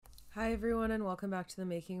Hi, everyone, and welcome back to the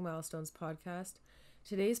Making Milestones podcast.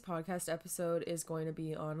 Today's podcast episode is going to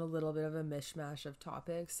be on a little bit of a mishmash of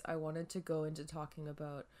topics. I wanted to go into talking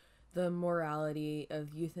about the morality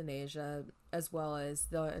of euthanasia as well as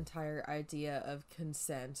the entire idea of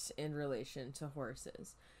consent in relation to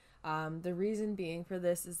horses. The reason being for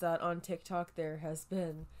this is that on TikTok there has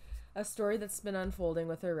been a story that's been unfolding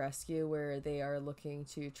with a rescue where they are looking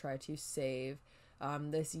to try to save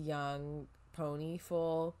this young pony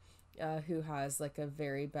foal who has like a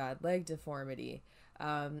very bad leg deformity.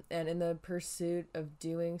 And in the pursuit of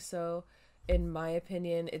doing so, in my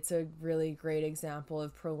opinion, it's a really great example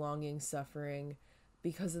of prolonging suffering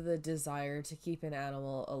because of the desire to keep an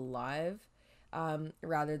animal alive,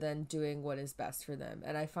 rather than doing what is best for them.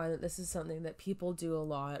 And I find that this is something that people do a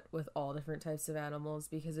lot with all different types of animals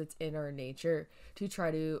because it's in our nature to try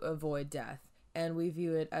to avoid death. And we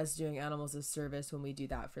view it as doing animals a service when we do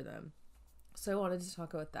that for them. So I wanted to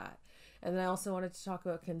talk about that. And then I also wanted to talk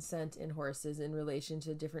about consent in horses in relation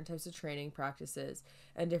to different types of training practices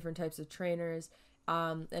and different types of trainers,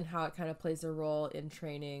 and how it kind of plays a role in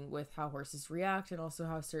training with how horses react and also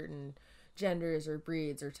how certain genders or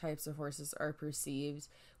breeds or types of horses are perceived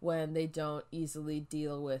when they don't easily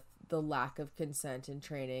deal with the lack of consent in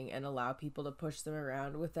training and allow people to push them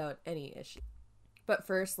around without any issue. But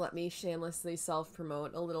first, let me shamelessly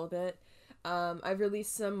self-promote a little bit. I've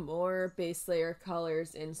released some more base layer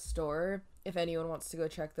colors in store if anyone wants to go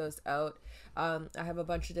check those out. I have a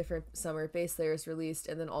bunch of different summer base layers released,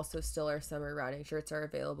 and then also still our summer riding shirts are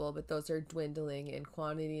available, but those are dwindling in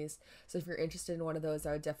quantities. So if you're interested in one of those,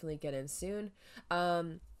 I would definitely get in soon. A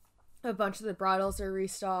bunch of the bridles are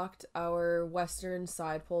restocked. Our Western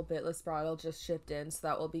side pole bitless bridle just shipped in, so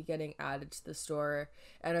that will be getting added to the store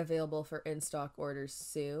and available for in-stock orders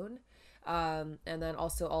soon. And then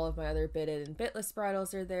also all of my other bitted and bitless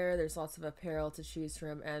bridles are there. There's lots of apparel to choose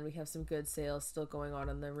from, and we have some good sales still going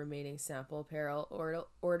on the remaining sample apparel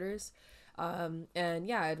orders. And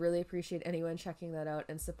yeah, I'd really appreciate anyone checking that out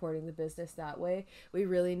and supporting the business that way. We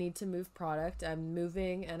really need to move product. I'm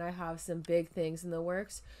moving and I have some big things in the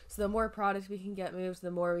works. So the more product we can get moved,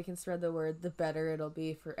 the more we can spread the word, the better it'll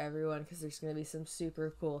be for everyone, because there's going to be some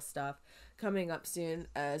super cool stuff coming up soon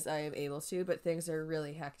as I am able to. But things are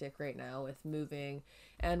really hectic right now with moving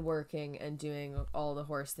and working and doing all the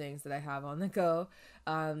horse things that I have on the go,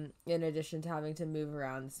 in addition to having to move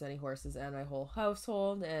around this many horses and my whole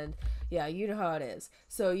household. And yeah, you know how it is.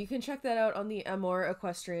 So you can check that out on the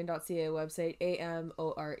amoreequestrian.ca website,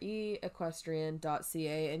 AMORE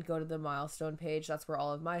equestrian.ca, and go to the milestone page. That's where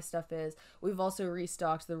all of my stuff is. We've also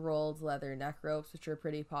restocked the rolled leather neck ropes, which are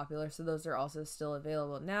pretty popular, so those are also still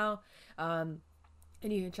available now.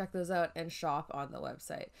 And you can check those out and shop on the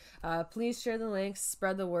website. Please share the links,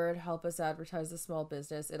 spread the word, help us advertise the small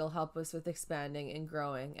business. It'll help us with expanding and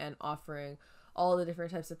growing and offering all the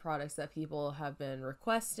different types of products that people have been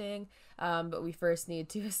requesting. But we first need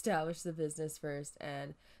to establish the business first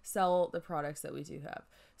and sell the products that we do have.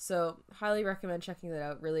 So highly recommend checking that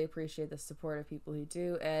out. Really appreciate the support of people who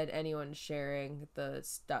do, and anyone sharing the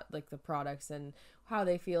stuff, like the products and how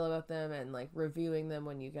they feel about them, and like reviewing them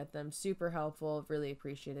when you get them. Super helpful. Really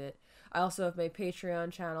appreciate it. I also have my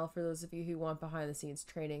Patreon channel for those of you who want behind the scenes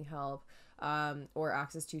training help, or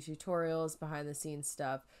access to tutorials, behind the scenes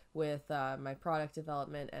stuff with my product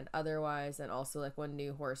development and otherwise, and also like when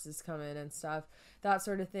new horses come in and stuff, that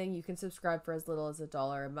sort of thing. You can subscribe for as little as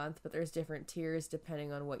 $1 a month, but there's different tiers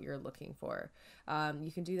depending on what you're looking for.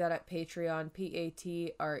 You can do that at Patreon,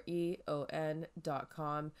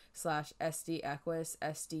 patreon.com/SDEquus,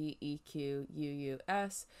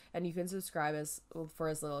 SDEQUUS, and you can subscribe for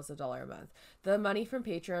as little as $1 a month. The money from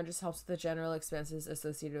Patreon just helps with the general expenses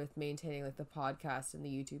associated with maintaining like the podcast and the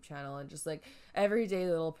YouTube channel, and just like everyday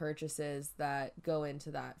little purchases that go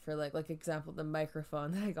into that, for like example, the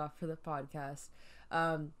microphone that I got for the podcast,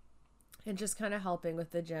 and just kind of helping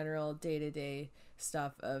with the general day-to-day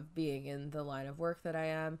stuff of being in the line of work that I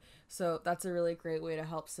am. So that's a really great way to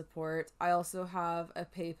help support. I also have a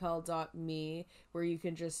paypal.me where you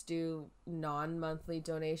can just do non-monthly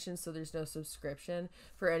donations, so there's no subscription,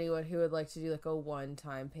 for anyone who would like to do like a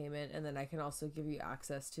one-time payment, and then I can also give you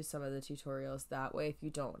access to some of the tutorials that way if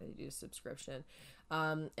you don't want to do a subscription.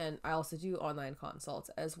 And I also do online consults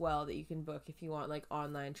as well that you can book if you want like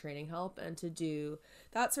online training help, and to do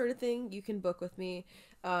that sort of thing you can book with me.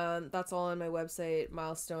 That's all on my website,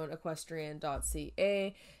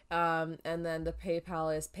 milestoneequestrian.ca. And then the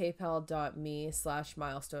PayPal is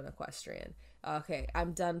paypal.me/milestoneequestrian. Okay,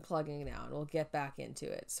 I'm done plugging now and we'll get back into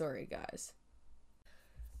it. Sorry guys.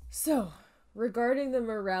 So Regarding the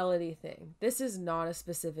morality thing, this is not a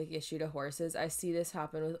specific issue to horses. I see this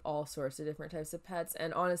happen with all sorts of different types of pets.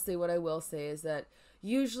 And honestly, what I will say is that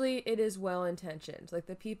usually it is well intentioned. Like,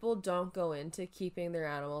 the people don't go into keeping their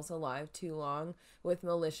animals alive too long with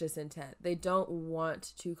malicious intent. They don't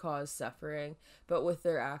want to cause suffering, but with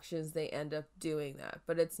their actions, they end up doing that.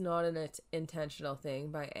 But it's not an intentional thing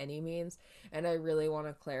by any means. And I really want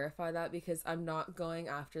to clarify that, because I'm not going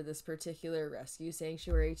after this particular rescue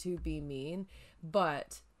sanctuary to be mean,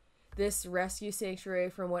 but this rescue sanctuary,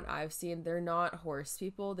 from what I've seen, they're not horse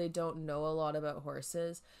people. They don't know a lot about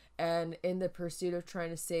horses. And in the pursuit of trying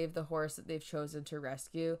to save the horse that they've chosen to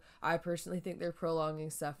rescue, I personally think they're prolonging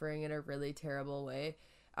suffering in a really terrible way.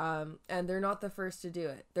 And they're not the first to do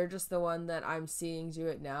it. They're just the one that I'm seeing do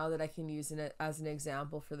it now, that I can use in it as an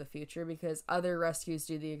example for the future, because other rescues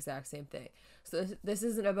do the exact same thing. So this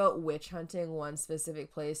isn't about witch hunting one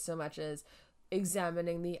specific place so much as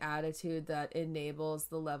examining the attitude that enables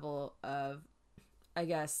the level of, I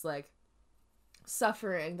guess, like,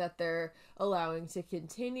 suffering that they're allowing to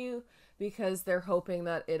continue, because they're hoping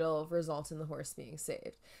that it'll result in the horse being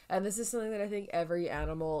saved. And this is something that I think every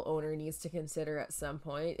animal owner needs to consider at some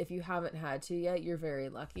point. If you haven't had to yet, you're very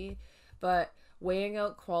lucky. But weighing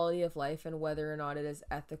out quality of life and whether or not it is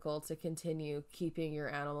ethical to continue keeping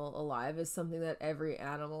your animal alive is something that every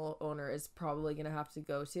animal owner is probably going to have to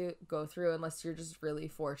go through, unless you're just really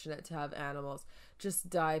fortunate to have animals just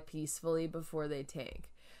die peacefully before they tank.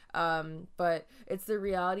 But it's the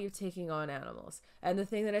reality of taking on animals. And the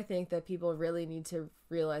thing that I think that people really need to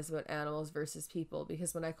realize about animals versus people,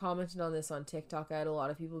 because when I commented on this on TikTok, I had a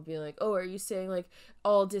lot of people being like, oh, are you saying like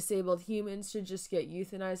all disabled humans should just get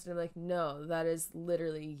euthanized? And I'm like, no, that is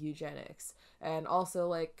literally eugenics. And also,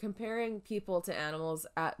 like, comparing people to animals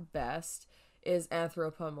at best is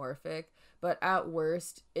anthropomorphic, but at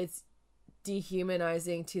worst it's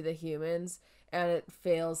dehumanizing to the humans, and it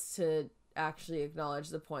fails to actually acknowledge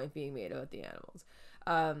the point being made about the animals.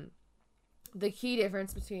 The key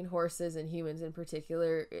difference between horses and humans in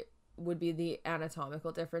particular would be the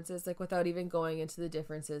anatomical differences. Like, without even going into the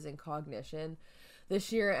differences in cognition, the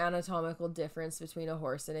sheer anatomical difference between a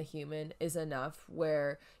horse and a human is enough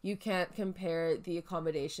where you can't compare the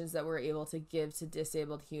accommodations that we're able to give to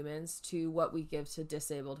disabled humans to what we give to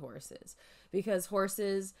disabled horses. Because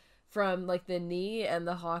horses, from like the knee and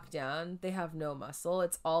the hock down, they have no muscle.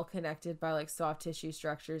 It's all connected by like soft tissue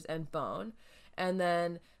structures and bone. And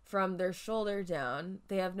then from their shoulder down,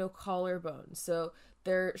 they have no collarbone. So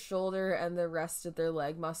their shoulder and the rest of their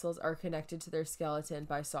leg muscles are connected to their skeleton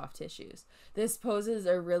by soft tissues. This poses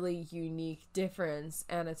a really unique difference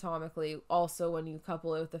anatomically, also when you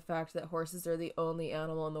couple it with the fact that horses are the only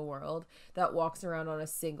animal in the world that walks around on a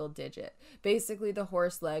single digit. Basically, the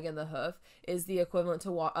horse leg and the hoof is the equivalent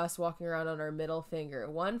to us walking around on our middle finger.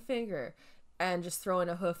 One finger, and just throwing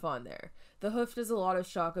a hoof on there. The hoof does a lot of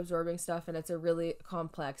shock absorbing stuff, and it's a really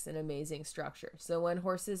complex and amazing structure. So when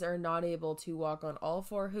horses are not able to walk on all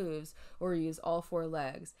four hooves or use all four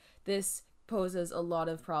legs, this poses a lot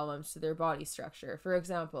of problems to their body structure. For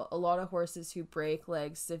example, a lot of horses who break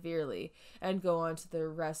legs severely and go on to the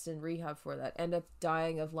rest and rehab for that end up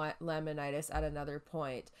dying of laminitis at another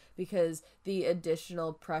point, because the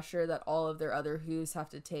additional pressure that all of their other hooves have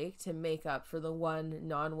to take to make up for the one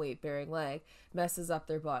non-weight bearing leg messes up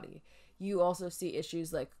their body. You also see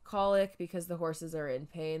issues like colic because the horses are in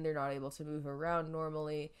pain, they're not able to move around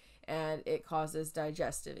normally, and it causes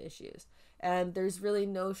digestive issues. And there's really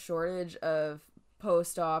no shortage of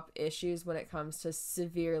post-op issues when it comes to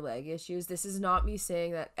severe leg issues. This is not me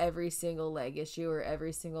saying that every single leg issue or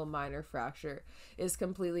every single minor fracture is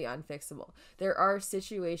completely unfixable. There are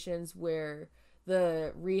situations where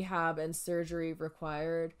the rehab and surgery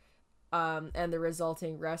required and the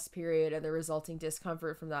resulting rest period and the resulting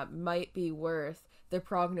discomfort from that might be worth the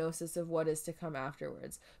prognosis of what is to come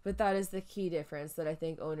afterwards. But that is the key difference that I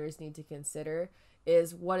think owners need to consider,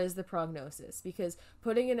 is what is the prognosis? Because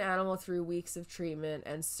putting an animal through weeks of treatment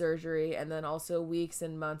and surgery and then also weeks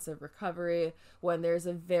and months of recovery when there's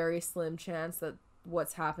a very slim chance that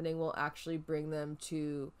what's happening will actually bring them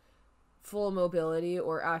to full mobility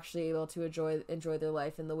or actually able to enjoy their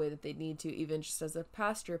life in the way that they need to, even just as a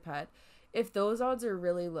pasture pet. If those odds are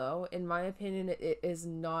really low, in my opinion, it is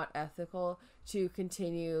not ethical to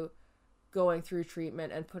continue going through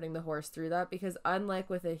treatment and putting the horse through that, because unlike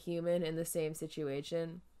with a human in the same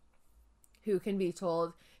situation who can be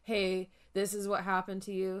told, hey, this is what happened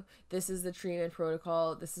to you, this is the treatment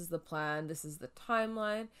protocol, this is the plan, this is the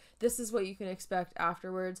timeline, this is what you can expect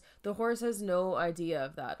afterwards. The horse has no idea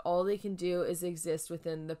of that. All they can do is exist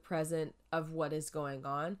within the present of what is going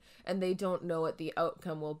on, and they don't know what the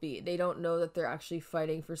outcome will be. They don't know that they're actually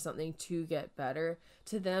fighting for something to get better.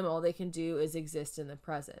 To them, all they can do is exist in the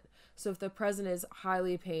present. So if the present is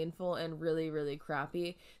highly painful and really, really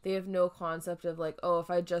crappy, they have no concept of like, oh, if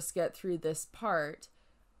I just get through this part,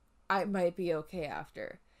 I might be okay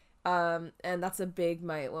after. And that's a big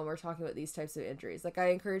might when we're talking about these types of injuries. Like,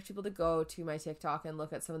 I encourage people to go to my TikTok and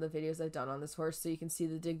look at some of the videos I've done on this horse so you can see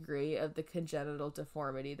the degree of the congenital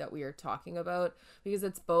deformity that we are talking about, because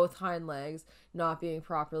it's both hind legs not being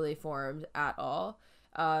properly formed at all.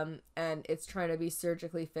 And it's trying to be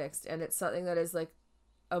surgically fixed, and it's something that is like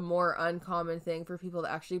a more uncommon thing for people to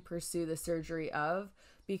actually pursue the surgery of,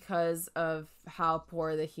 because of how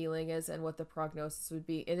poor the healing is and what the prognosis would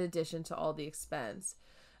be, in addition to all the expense.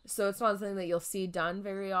 So it's not something that you'll see done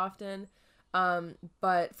very often.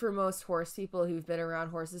 But for most horse people who've been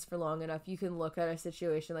around horses for long enough, you can look at a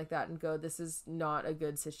situation like that and go, this is not a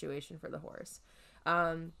good situation for the horse.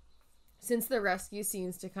 Since the rescue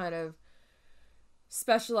seems to kind of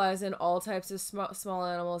specialize in all types of small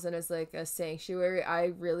animals and is like a sanctuary, I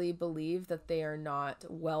really believe that they are not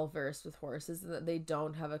well versed with horses, and that they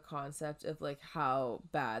don't have a concept of like how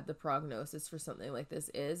bad the prognosis for something like this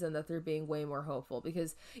is, and that they're being way more hopeful.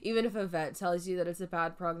 Because even if a vet tells you that it's a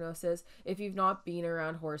bad prognosis, if you've not been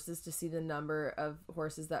around horses to see the number of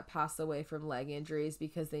horses that pass away from leg injuries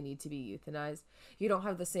because they need to be euthanized, you don't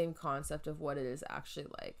have the same concept of what it is actually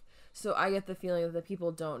like. So I get the feeling that the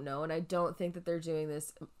people don't know, and I don't think that they're doing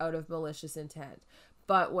this out of malicious intent.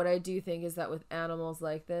 But what I do think is that with animals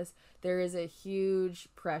like this, there is a huge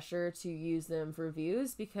pressure to use them for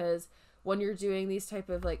views, because when you're doing these type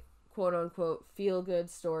of like quote unquote feel good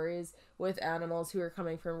stories with animals who are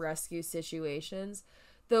coming from rescue situations,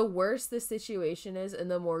 the worse the situation is and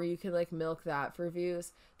the more you can like milk that for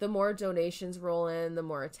views, the more donations roll in, the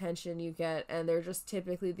more attention you get, and they're just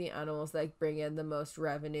typically the animals that bring in the most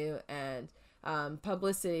revenue and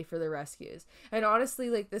publicity for the rescues. And honestly,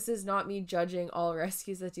 like, this is not me judging all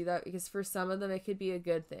rescues that do that, because for some of them it could be a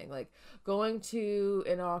good thing, like going to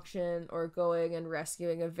an auction or going and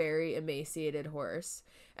rescuing a very emaciated horse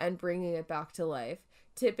and bringing it back to life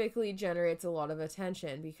typically generates a lot of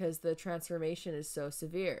attention because the transformation is so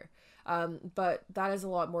severe. But that is a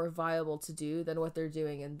lot more viable to do than what they're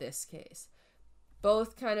doing in this case.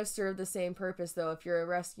 Both kind of serve the same purpose, though. If you're a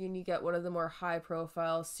rescue and you get one of the more high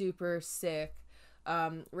profile, super sick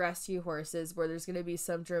rescue horses where there's going to be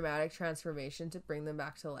some dramatic transformation to bring them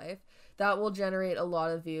back to life, that will generate a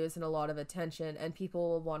lot of views and a lot of attention, and people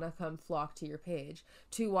will want to come flock to your page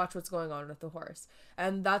to watch what's going on with the horse.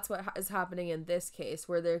 And that's what is happening in this case,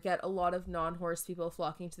 where they get a lot of non-horse people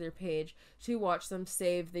flocking to their page to watch them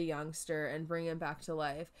save the youngster and bring him back to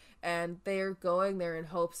life. And they're going there in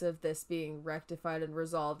hopes of this being rectified and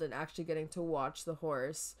resolved and actually getting to watch the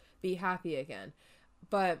horse be happy again.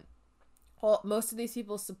 But most of these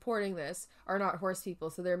people supporting this are not horse people,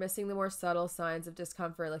 so they're missing the more subtle signs of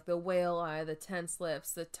discomfort, like the whale eye, the tense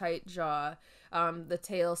lips, the tight jaw, the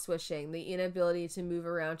tail swishing, the inability to move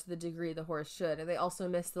around to the degree the horse should. And they also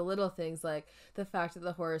miss the little things like the fact that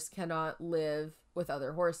the horse cannot live with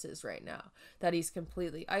other horses right now, that he's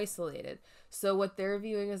completely isolated. So what they're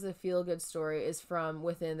viewing as a feel-good story is from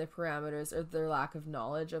within the parameters or their lack of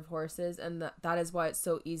knowledge of horses, and that is why it's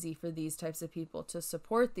so easy for these types of people to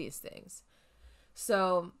support these things.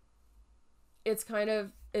 So it's kind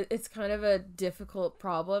of a difficult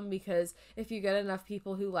problem, because if you get enough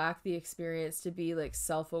people who lack the experience to be like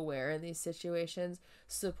self-aware in these situations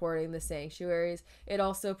supporting the sanctuaries, it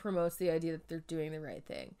also promotes the idea that they're doing the right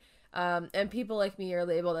thing. And people like me are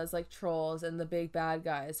labeled as like trolls and the big bad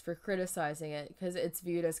guys for criticizing it, because it's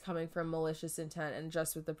viewed as coming from malicious intent and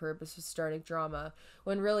just with the purpose of starting drama,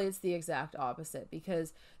 when really it's the exact opposite.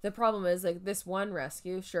 Because the problem is, like, this one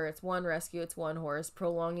rescue, sure, it's one rescue, it's one horse,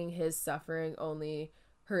 prolonging his suffering only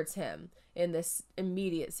hurts him in this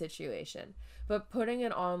immediate situation. But putting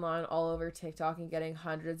it online all over TikTok and getting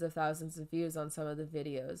hundreds of thousands of views on some of the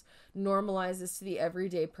videos normalizes to the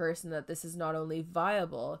everyday person that this is not only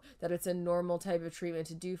viable, that it's a normal type of treatment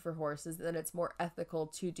to do for horses, and it's more ethical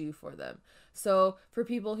to do for them. So for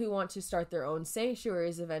people who want to start their own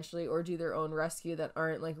sanctuaries eventually, or do their own rescue that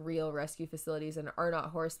aren't like real rescue facilities and are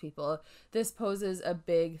not horse people, this poses a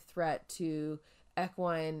big threat to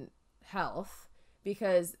equine health.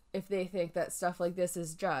 Because if they think that stuff like this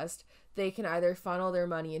is just, they can either funnel their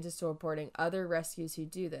money into supporting other rescues who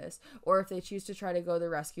do this, or if they choose to try to go the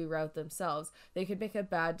rescue route themselves, they could make a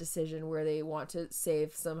bad decision where they want to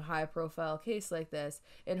save some high profile case like this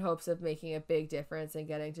in hopes of making a big difference and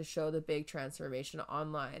getting to show the big transformation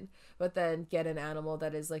online, but then get an animal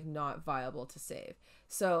that is like not viable to save.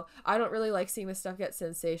 So I don't really like seeing this stuff get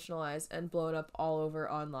sensationalized and blown up all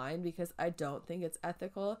over online, because I don't think it's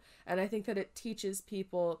ethical, and I think that it teaches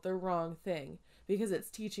people the wrong thing, because it's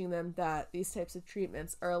teaching them that these types of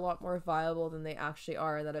treatments are a lot more viable than they actually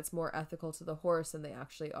are, that it's more ethical to the horse than they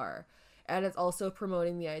actually are. And it's also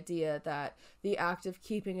promoting the idea that the act of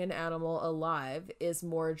keeping an animal alive is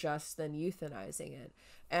more just than euthanizing it.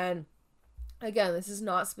 And again, this is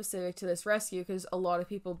not specific to this rescue, because a lot of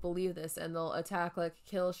people believe this and they'll attack like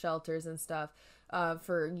kill shelters and stuff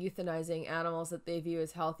for euthanizing animals that they view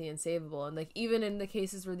as healthy and savable. And like even in the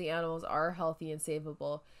cases where the animals are healthy and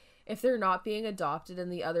savable, if they're not being adopted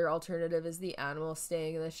and the other alternative is the animal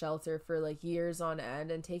staying in the shelter for like years on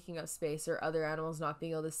end and taking up space, or other animals not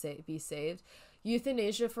being able to be saved,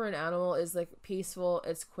 euthanasia for an animal is like peaceful,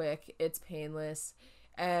 it's quick, it's painless.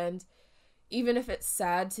 And even if it's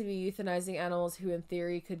sad to be euthanizing animals who in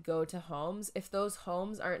theory could go to homes, if those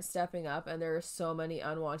homes aren't stepping up and there are so many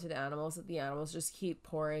unwanted animals that the animals just keep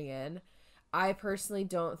pouring in, I personally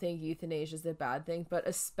don't think euthanasia is a bad thing, but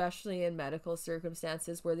especially in medical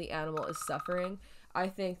circumstances where the animal is suffering, I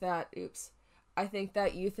think that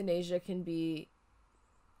euthanasia can be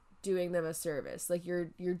doing them a service. Like you're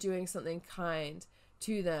doing something kind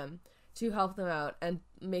to them to help them out and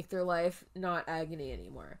make their life not agony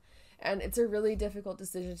anymore. And it's a really difficult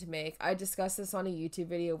decision to make. I discussed this on a YouTube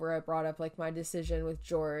video where I brought up like my decision with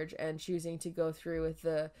George and choosing to go through with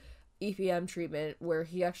the EPM treatment, where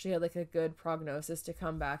he actually had like a good prognosis to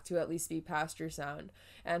come back to at least be pasture sound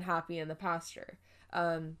and happy in the pasture.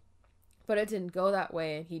 But it didn't go that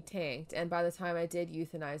way and he tanked. And by the time I did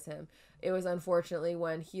euthanize him, it was unfortunately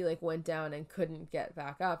when he like went down and couldn't get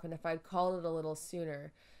back up. And if I'd called it a little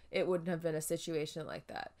sooner, it wouldn't have been a situation like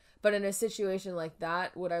that. But in a situation like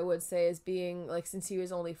that, what I would say is, being like, since he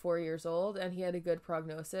was only 4 years old and he had a good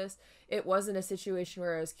prognosis, it wasn't a situation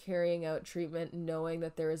where I was carrying out treatment knowing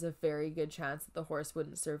that there was a very good chance that the horse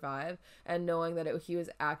wouldn't survive, and knowing that he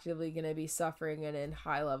was actively going to be suffering and in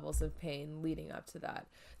high levels of pain leading up to that.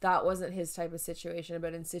 That wasn't his type of situation,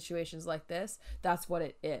 but in situations like this, that's what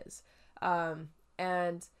it is.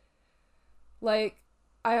 And like,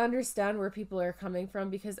 I understand where people are coming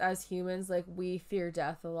from, because as humans, like, we fear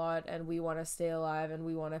death a lot and we want to stay alive and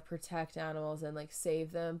we want to protect animals and like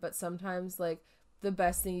save them. But sometimes like the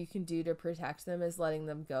best thing you can do to protect them is letting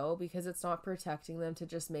them go, because it's not protecting them to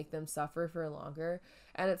just make them suffer for longer.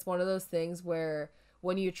 And it's one of those things where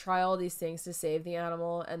when you try all these things to save the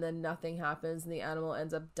animal and then nothing happens and the animal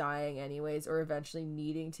ends up dying anyways, or eventually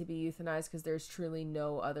needing to be euthanized because there's truly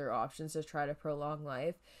no other options to try to prolong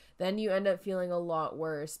life, then you end up feeling a lot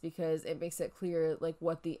worse, because it makes it clear like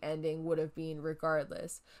what the ending would have been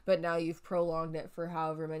regardless. But now you've prolonged it for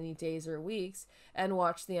however many days or weeks and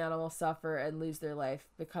watched the animal suffer and lose their life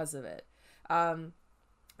because of it.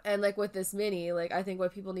 And like with this mini, like I think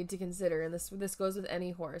what people need to consider, and this goes with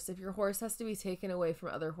any horse, if your horse has to be taken away from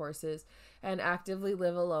other horses and actively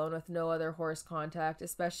live alone with no other horse contact,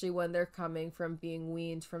 especially when they're coming from being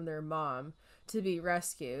weaned from their mom to be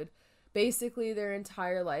rescued, basically their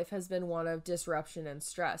entire life has been one of disruption and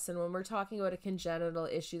stress. And when we're talking about a congenital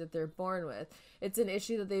issue that they're born with, it's an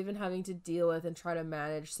issue that they've been having to deal with and try to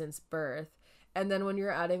manage since birth. And then when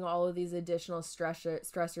you're adding all of these additional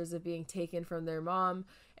stressors of being taken from their mom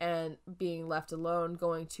and being left alone,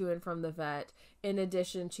 going to and from the vet, in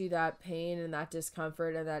addition to that pain and that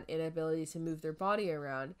discomfort and that inability to move their body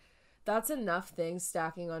around, that's enough things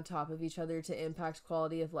stacking on top of each other to impact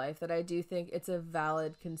quality of life that I do think it's a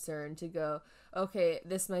valid concern to go, okay,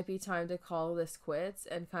 this might be time to call this quits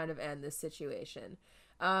and kind of end this situation.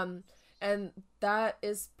 And that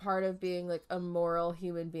is part of being like a moral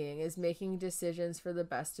human being, is making decisions for the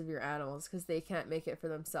best of your animals, because they can't make it for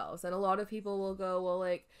themselves. And a lot of people will go, well,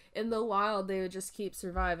 like in the wild they would just keep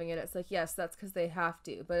surviving, and it's like, yes, that's because they have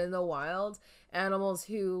to. But in the wild, animals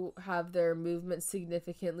who have their movement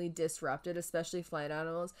significantly disrupted, especially flight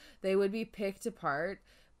animals, they would be picked apart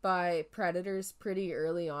by predators pretty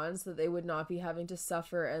early on, so that they would not be having to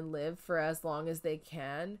suffer and live for as long as they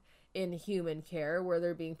can in human care, where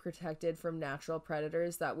they're being protected from natural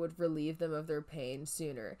predators that would relieve them of their pain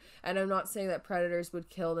sooner. And I'm not saying that predators would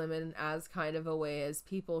kill them in as kind of a way as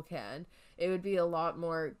people can. It would be a lot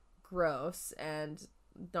more gross and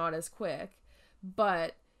not as quick,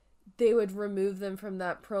 but they would remove them from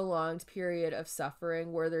that prolonged period of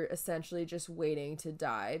suffering where they're essentially just waiting to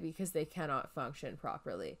die because they cannot function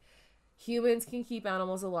properly. humans can keep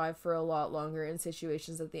animals alive for a lot longer in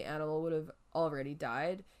situations that the animal would have already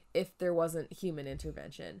died if there wasn't human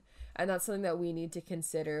intervention. And that's something that we need to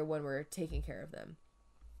consider when we're taking care of them.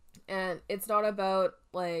 And it's not about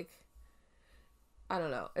like, I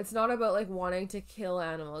don't know. It's not about like wanting to kill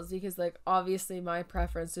animals, because like obviously my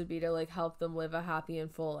preference would be to like help them live a happy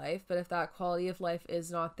and full life. But if that quality of life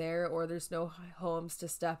is not there, or there's no homes to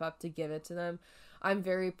step up to give it to them, I'm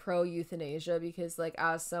very pro euthanasia, because like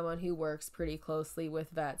as someone who works pretty closely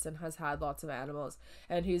with vets and has had lots of animals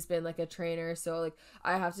and who's been like a trainer, so like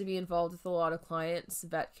I have to be involved with a lot of clients'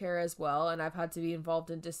 vet care as well, and I've had to be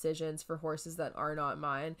involved in decisions for horses that are not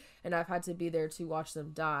mine, and I've had to be there to watch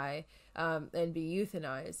them die and be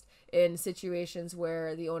euthanized in situations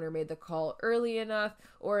where the owner made the call early enough,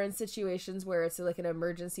 or in situations where it's like an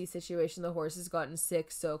emergency situation, the horse has gotten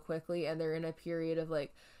sick so quickly and they're in a period of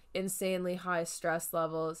like insanely high stress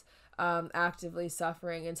levels, actively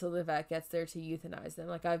suffering, until the vet gets there to euthanize them.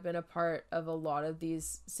 Like I've been a part of a lot of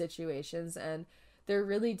these situations, and they're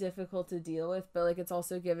really difficult to deal with, but like it's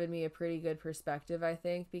also given me a pretty good perspective, I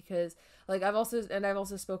think, because like I've also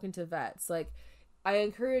spoken to vets. Like I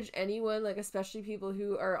encourage anyone, like especially people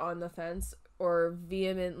who are on the fence or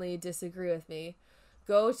vehemently disagree with me,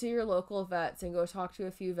 go to your local vets and go talk to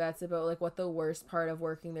a few vets about like what the worst part of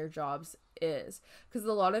working their jobs is, because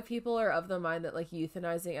a lot of people are of the mind that like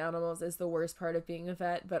euthanizing animals is the worst part of being a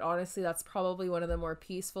vet, but honestly that's probably one of the more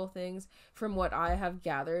peaceful things from what I have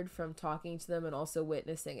gathered from talking to them and also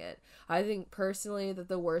witnessing it. I think personally that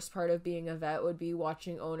the worst part of being a vet would be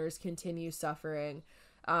watching owners continue suffering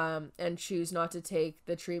and choose not to take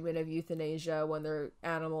the treatment of euthanasia when their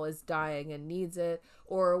animal is dying and needs it,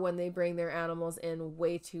 or when they bring their animals in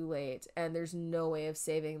way too late and there's no way of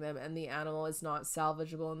saving them and the animal is not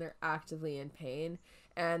salvageable and they're actively in pain,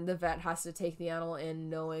 and the vet has to take the animal in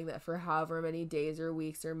knowing that for however many days or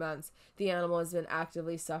weeks or months the animal has been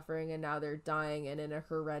actively suffering and now they're dying and in a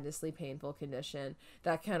horrendously painful condition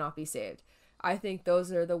that cannot be saved. I think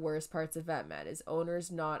those are the worst parts of vet med, is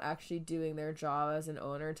owners not actually doing their job as an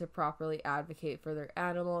owner to properly advocate for their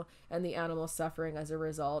animal and the animal suffering as a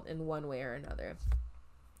result in one way or another.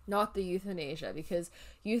 Not the euthanasia, because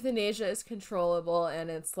euthanasia is controllable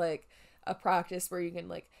and it's like a practice where you can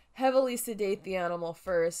like heavily sedate the animal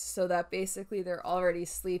first so that basically they're already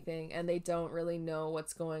sleeping and they don't really know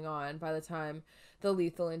what's going on by the time the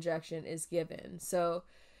lethal injection is given. So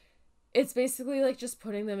it's basically like just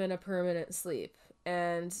putting them in a permanent sleep,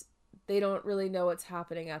 and they don't really know what's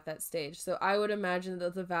happening at that stage. So I would imagine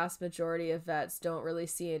that the vast majority of vets don't really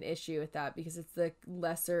see an issue with that, because it's the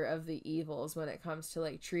lesser of the evils when it comes to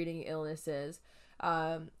like treating illnesses,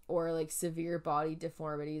 or like severe body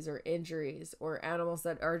deformities or injuries, or animals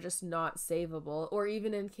that are just not savable, or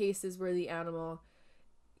even in cases where the animal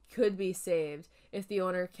could be saved if the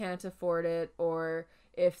owner can't afford it, or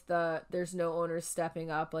if there's no owners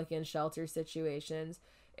stepping up, like in shelter situations.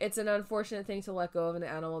 It's an unfortunate thing to let go of an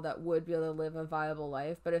animal that would be able to live a viable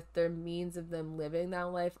life, but if their means of them living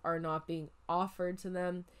that life are not being offered to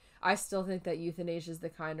them, I still think that euthanasia is the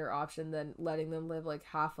kinder option than letting them live like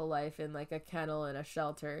half a life in like a kennel in a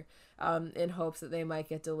shelter, in hopes that they might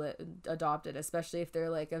get adopted, especially if they're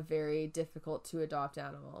like a very difficult to adopt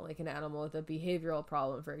animal, like an animal with a behavioral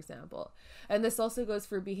problem, for example. And this also goes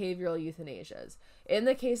for behavioral euthanasias. In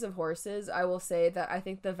the case of horses, I will say that I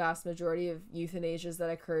think the vast majority of euthanasias that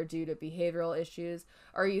occur due to behavioral issues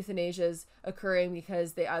are euthanasias occurring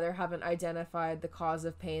because they either haven't identified the cause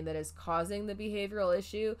of pain that is causing the behavioral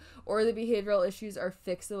issue, or the behavioral issues are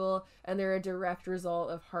fixable and they're a direct result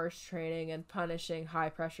of harsh training and punishing high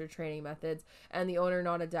pressure training methods, and the owner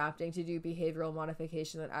not adapting to do behavioral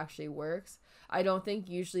modification that actually works. I don't think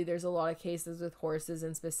usually there's a lot of cases with horses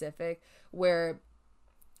in specific where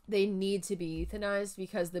they need to be euthanized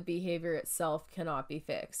because the behavior itself cannot be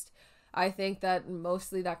fixed. I think that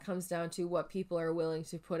mostly that comes down to what people are willing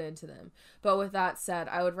to put into them. But with that said,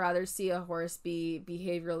 I would rather see a horse be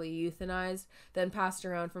behaviorally euthanized than passed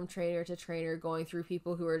around from trainer to trainer, going through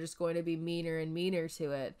people who are just going to be meaner and meaner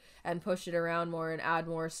to it and push it around more and add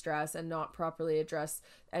more stress and not properly address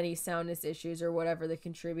any soundness issues or whatever the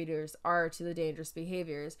contributors are to the dangerous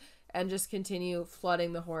behaviors, and just continue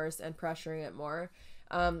flooding the horse and pressuring it more.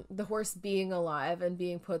 The horse being alive and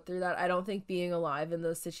being put through that, I don't think being alive in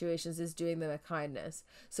those situations is doing them a kindness.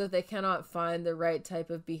 So if they cannot find the right type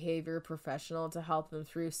of behavior professional to help them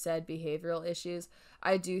through said behavioral issues,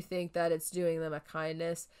 I do think that it's doing them a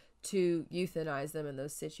kindness to euthanize them in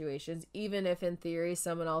those situations, even if in theory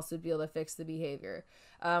someone else would be able to fix the behavior.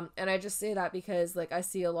 And I just say that because like I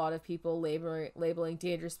see a lot of people labeling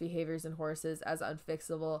dangerous behaviors in horses as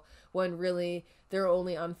unfixable, when really they're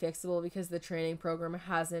only unfixable because the training program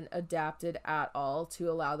hasn't adapted at all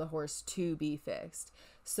to allow the horse to be fixed.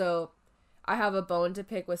 So I have a bone to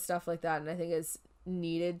pick with stuff like that, and I think it's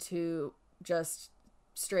needed to just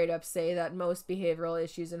straight up say that most behavioral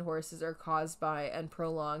issues in horses are caused by and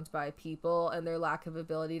prolonged by people and their lack of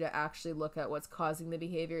ability to actually look at what's causing the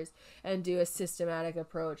behaviors and do a systematic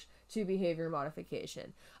approach to behavior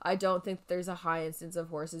modification. I don't think there's a high instance of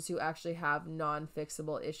horses who actually have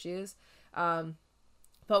non-fixable issues.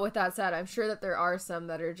 But with that said, I'm sure that there are some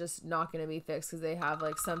that are just not going to be fixed because they have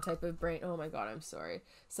like some type of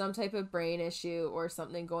some type of brain issue or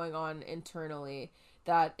something going on internally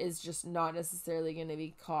that is just not necessarily going to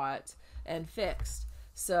be caught and fixed.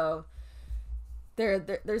 So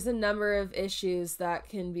there's a number of issues that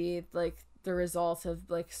can be like the result of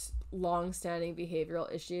like long-standing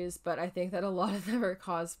behavioral issues, but I think that a lot of them are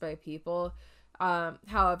caused by people.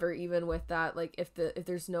 However, even with that, like if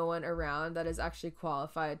there's no one around that is actually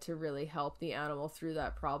qualified to really help the animal through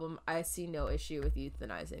that problem, I see no issue with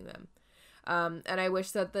euthanizing them. And I wish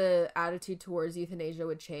that the attitude towards euthanasia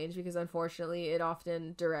would change, because unfortunately it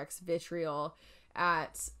often directs vitriol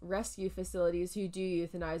at rescue facilities who do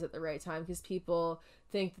euthanize at the right time, because people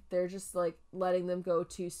think that they're just like letting them go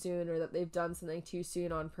too soon, or that they've done something too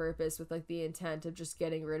soon on purpose with like the intent of just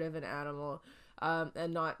getting rid of an animal.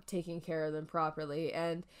 And not taking care of them properly.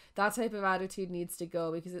 And that type of attitude needs to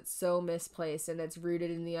go, because it's so misplaced and it's rooted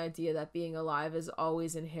in the idea that being alive is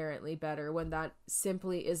always inherently better, when that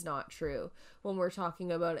simply is not true. When we're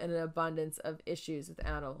talking about an abundance of issues with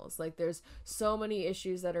animals, like there's so many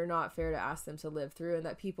issues that are not fair to ask them to live through, and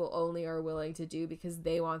that people only are willing to do because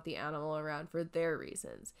they want the animal around for their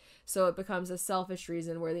reasons. So it becomes a selfish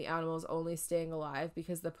reason where the animal is only staying alive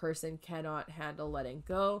because the person cannot handle letting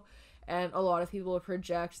go. And a lot of people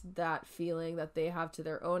project that feeling that they have to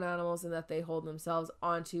their own animals, and that they hold themselves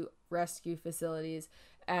onto rescue facilities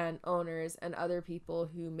and owners and other people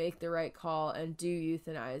who make the right call and do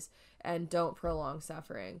euthanize and don't prolong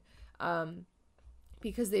suffering,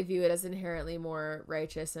 because they view it as inherently more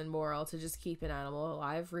righteous and moral to just keep an animal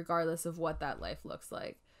alive, regardless of what that life looks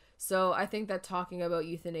like. So I think that talking about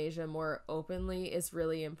euthanasia more openly is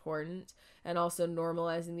really important, and also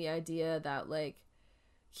normalizing the idea that like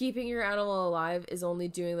keeping your animal alive is only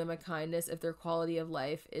doing them a kindness if their quality of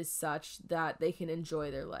life is such that they can enjoy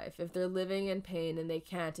their life. If they're living in pain and they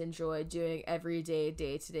can't enjoy doing everyday,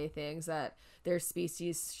 day-to-day things that their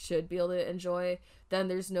species should be able to enjoy, then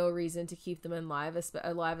there's no reason to keep them alive,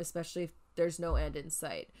 especially if there's no end in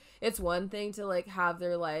sight. It's one thing to like have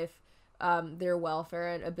their life, their welfare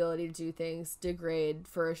and ability to do things degrade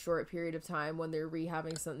for a short period of time when they're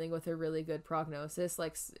rehabbing something with a really good prognosis,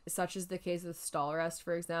 like such is the case with stall rest,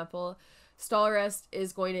 for example. Stall rest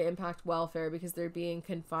is going to impact welfare because they're being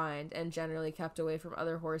confined and generally kept away from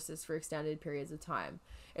other horses for extended periods of time.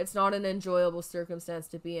 It's not an enjoyable circumstance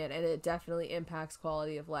to be in, and it definitely impacts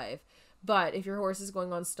quality of life. But if your horse is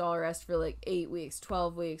going on stall rest for like 8 weeks,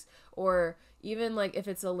 12 weeks, or even like if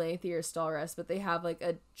it's a lengthier stall rest, but they have like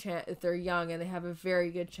a chance, if they're young and they have a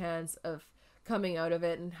very good chance of coming out of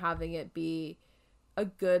it and having it be a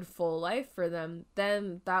good full life for them,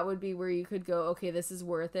 then that would be where you could go, okay, this is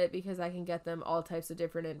worth it because I can get them all types of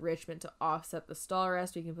different enrichment to offset the stall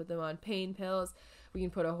rest. We can put them on pain pills. We can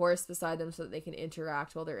put a horse beside them so that they can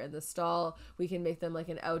interact while they're in the stall. We can make them like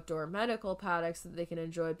an outdoor medical paddock so that they can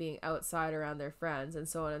enjoy being outside around their friends, and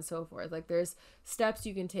so on and so forth. Like there's steps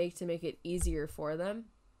you can take to make it easier for them.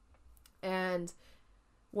 And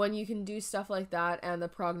when you can do stuff like that and the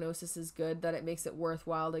prognosis is good, that it makes it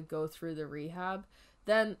worthwhile to go through the rehab,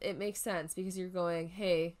 then it makes sense, because you're going,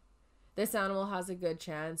 hey, this animal has a good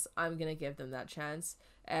chance, I'm going to give them that chance.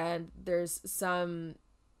 And there's some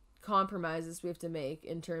compromises we have to make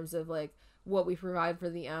in terms of like what we provide for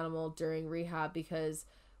the animal during rehab, because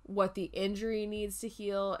what the injury needs to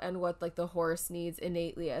heal and what like the horse needs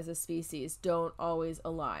innately as a species don't always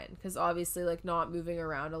align, because obviously like not moving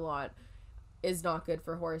around a lot is not good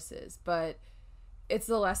for horses, but it's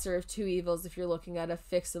the lesser of two evils if you're looking at a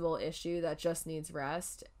fixable issue that just needs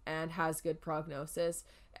rest and has good prognosis,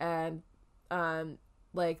 and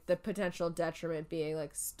like the potential detriment being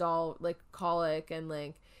like stall, like colic and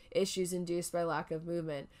like issues induced by lack of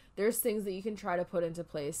movement. There's things that you can try to put into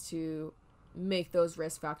place to make those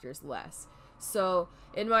risk factors less. So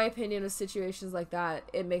in my opinion, with situations like that,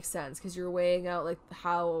 it makes sense because you're weighing out like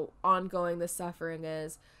how ongoing the suffering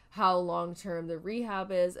is, how long term the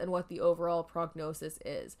rehab is, and what the overall prognosis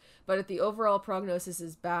is. But if the overall prognosis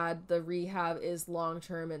is bad, the rehab is long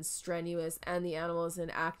term and strenuous, and the animal is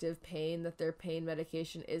in active pain that their pain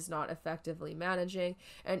medication is not effectively managing.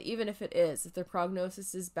 And even if it is, if the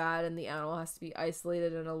prognosis is bad and the animal has to be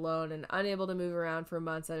isolated and alone and unable to move around for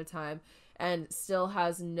months at a time and still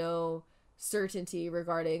has no certainty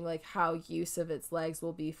regarding like how use of its legs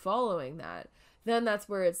will be following that, then that's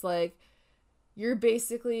where it's like you're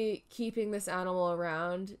basically keeping this animal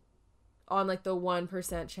around on like the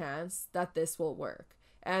 1% chance that this will work.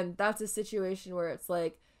 And that's a situation where it's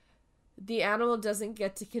like the animal doesn't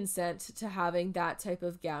get to consent to having that type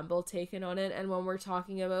of gamble taken on it. And when we're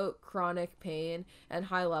talking about chronic pain and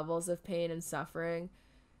high levels of pain and suffering,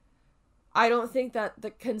 I don't think that the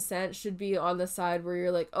consent should be on the side where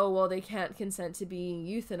you're like, oh, well, they can't consent to being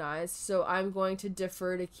euthanized, so I'm going to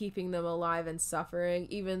defer to keeping them alive and suffering,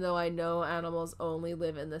 even though I know animals only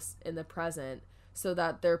live in the present, so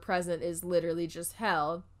that their present is literally just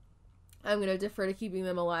hell. I'm going to defer to keeping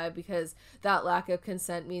them alive because that lack of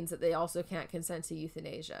consent means that they also can't consent to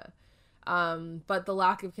euthanasia. But the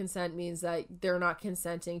lack of consent means that they're not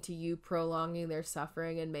consenting to you prolonging their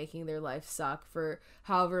suffering and making their life suck for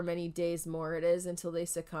however many days more it is until they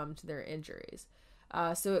succumb to their injuries.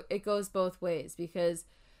 So it goes both ways, because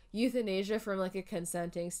euthanasia from like a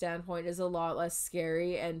consenting standpoint is a lot less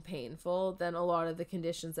scary and painful than a lot of the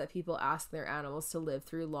conditions that people ask their animals to live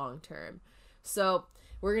through long term. So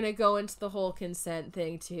we're going to go into the whole consent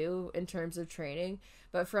thing too in terms of training.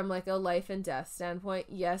 But from like a life and death standpoint,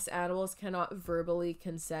 yes, animals cannot verbally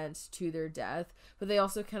consent to their death, but they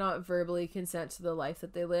also cannot verbally consent to the life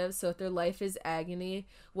that they live. So if their life is agony,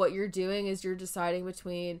 what you're doing is you're deciding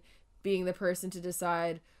between being the person to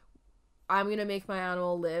decide, I'm going to make my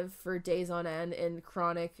animal live for days on end in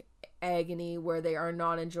chronic agony where they are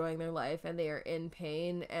not enjoying their life and they are in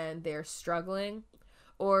pain and they're struggling,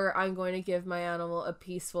 or I'm going to give my animal a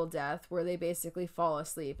peaceful death where they basically fall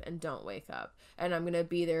asleep and don't wake up. And I'm going to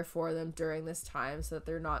be there for them during this time so that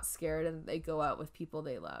they're not scared and they go out with people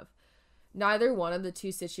they love. Neither one of the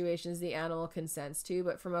two situations the animal consents to,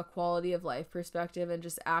 but from a quality of life perspective and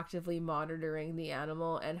just actively monitoring the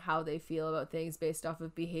animal and how they feel about things based off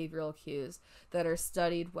of behavioral cues that are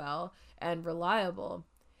studied well and reliable.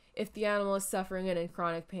 If the animal is suffering and in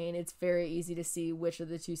chronic pain, it's very easy to see which of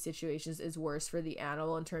the two situations is worse for the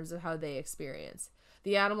animal in terms of how they experience.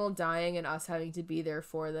 The animal dying and us having to be there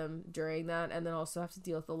for them during that, and then also have to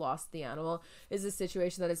deal with the loss of the animal, is a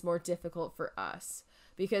situation that is more difficult for us.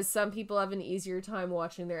 Because some people have an easier time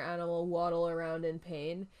watching their animal waddle around in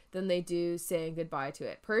pain than they do saying goodbye to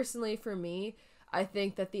it. Personally, for me, I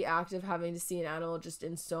think that the act of having to see an animal just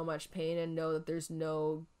in so much pain and know that there's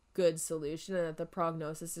no good solution and that the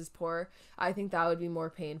prognosis is poor, I think that would be more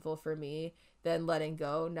painful for me than letting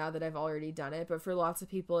go now that I've already done it. But for lots of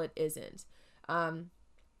people it isn't.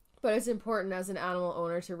 But it's important as an animal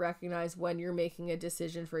owner to recognize when you're making a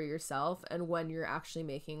decision for yourself and when you're actually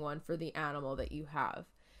making one for the animal that you have.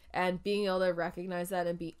 And being able to recognize that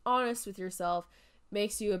and be honest with yourself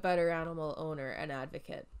makes you a better animal owner and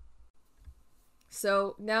advocate.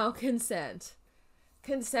 So now consent.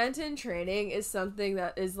 Consent in training is something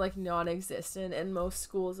that is like non-existent in most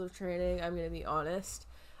schools of training, I'm going to be honest.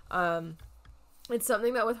 It's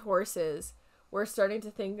something that with horses we're starting to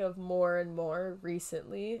think of more and more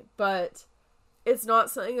recently, but it's not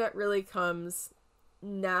something that really comes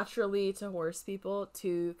naturally to horse people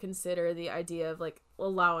to consider the idea of like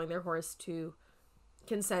allowing their horse to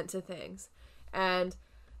consent to things. And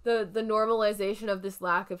the normalization of this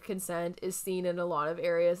lack of consent is seen in a lot of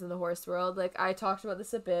areas in the horse world. Like I talked about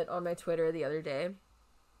this a bit on my Twitter the other day,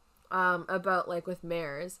 about like with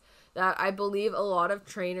mares, that I believe a lot of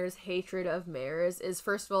trainers' hatred of mares is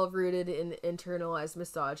first of all rooted in internalized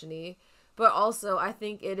misogyny, but also I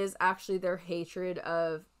think it is actually their hatred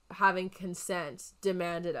of having consent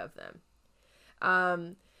demanded of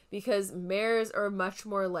them. Because mares are much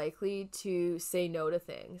more likely to say no to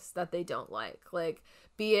things that they don't like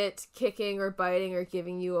be it kicking or biting or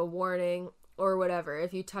giving you a warning or whatever,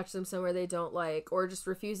 if you touch them somewhere they don't like, or just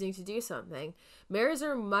refusing to do something. Mares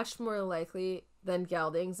are much more likely than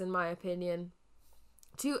geldings, in my opinion,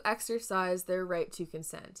 to exercise their right to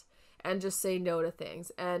consent and just say no to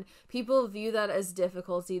things. And people view that as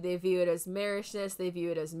difficulty. They view it as marishness. They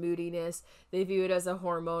view it as moodiness. They view it as a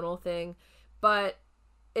hormonal thing. But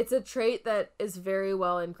it's a trait that is very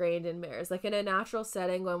well ingrained in mares. Like in a natural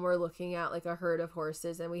setting, when we're looking at like a herd of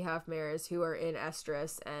horses and we have mares who are in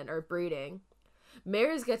estrus and are breeding,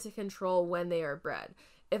 mares get to control when they are bred.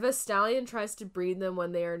 if a stallion tries to breed them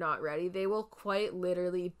when they are not ready, they will quite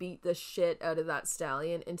literally beat the shit out of that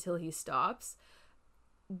stallion until he stops.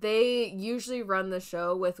 They usually run the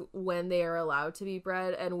show with when they are allowed to be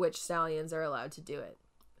bred and which stallions are allowed to do it.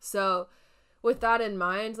 So with that in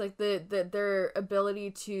mind, like their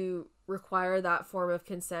ability to require that form of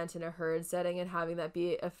consent in a herd setting and having that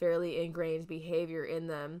be a fairly ingrained behavior in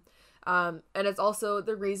them. And it's also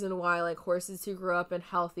the reason why like horses who grow up in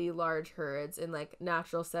healthy large herds in like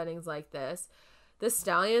natural settings like this, the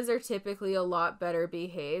stallions are typically a lot better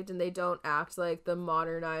behaved and they don't act like the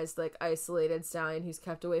modernized, like isolated stallion who's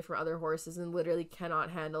kept away from other horses and literally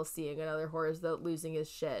cannot handle seeing another horse without losing his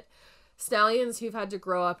shit. Stallions who've had to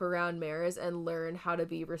grow up around mares and learn how to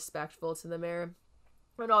be respectful to the mare.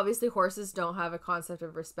 And obviously horses don't have a concept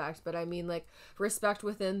of respect, but I mean like respect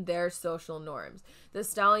within their social norms. The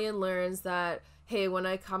stallion learns that, hey, when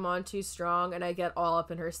I come on too strong and I get all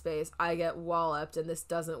up in her space, I get walloped and this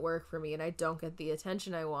doesn't work for me and I don't get the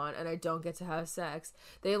attention I want and I don't get to have sex.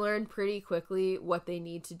 They learn pretty quickly what they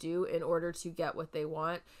need to do in order to get what they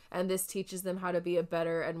want, and this teaches them how to be a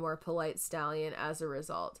better and more polite stallion as a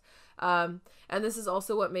result. And this is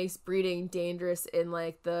also what makes breeding dangerous in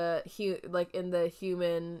like in the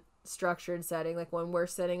human structured setting, like when we're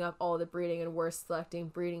setting up all the breeding and we're selecting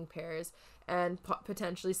breeding pairs and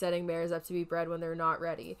potentially setting mares up to be bred when they're not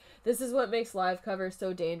ready. This is what makes live cover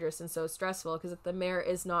so dangerous and so stressful, because if the mare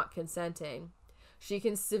is not consenting, she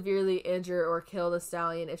can severely injure or kill the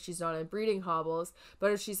stallion if she's not in breeding hobbles,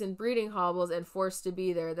 but if she's in breeding hobbles and forced to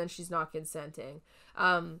be there, then she's not consenting.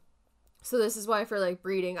 So this is why for like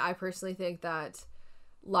breeding, I personally think that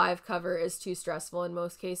live cover is too stressful in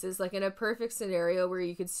most cases. Like in a perfect scenario where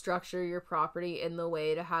you could structure your property in the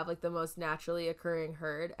way to have like the most naturally occurring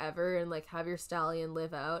herd ever and like have your stallion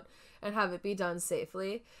live out and have it be done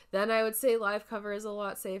safely, then I would say live cover is a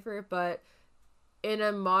lot safer. But in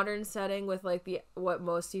a modern setting with like what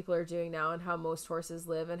most people are doing now and how most horses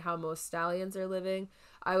live and how most stallions are living,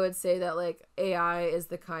 I would say that like AI is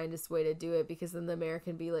the kindest way to do it, because then the mare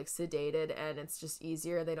can be like sedated and it's just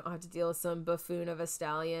easier. They don't have to deal with some buffoon of a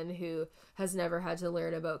stallion who has never had to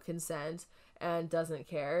learn about consent and doesn't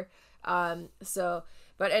care. But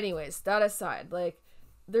anyways, that aside, like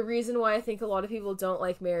the reason why I think a lot of people don't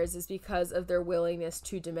like mares is because of their willingness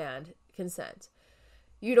to demand consent.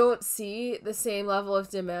 You don't see the same level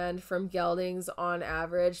of demand from geldings on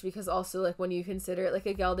average, because also like when you consider it, like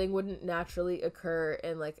a gelding wouldn't naturally occur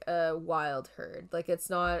in like a wild herd. Like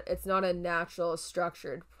it's not a natural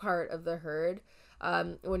structured part of the herd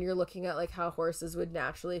when you're looking at like how horses would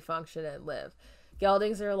naturally function and live.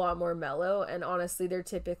 Geldings are a lot more mellow, and honestly they're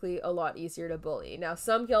typically a lot easier to bully. Now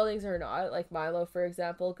some geldings are not, like Milo for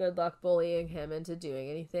example, good luck bullying him into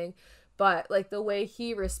doing anything. But like the way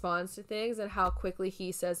he responds to things and how quickly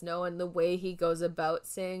he says no and the way he goes about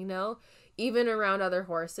saying no, even around other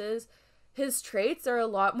horses, his traits are a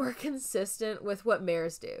lot more consistent with what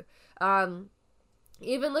mares do.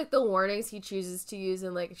 Even like the warnings he chooses to use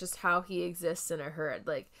and like just how he exists in a herd,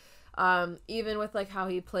 like even with like how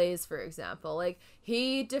he plays, for example, like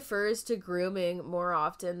he defers to grooming more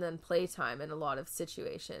often than playtime in a lot of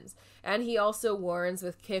situations, and he also warns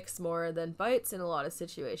with kicks more than bites in a lot of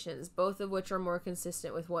situations, both of which are more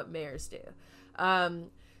consistent with what mares do.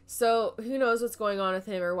 So who knows what's going on with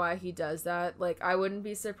him or why he does that. Like I wouldn't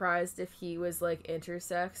be surprised if he was like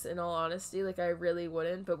intersex, in all honesty. Like I really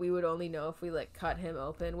wouldn't, but we would only know if we like cut him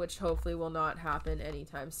open, which hopefully will not happen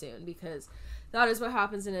anytime soon, because that is what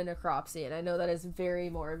happens in a necropsy. And I know that is very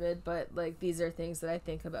morbid, but like these are things that I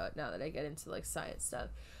think about now that I get into like science stuff.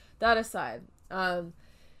 That aside,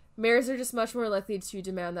 mares are just much more likely to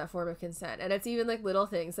demand that form of consent. And it's even like little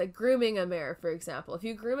things like grooming a mare, for example. If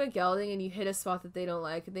you groom a gelding and you hit a spot that they don't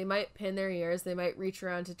like, they might pin their ears, they might reach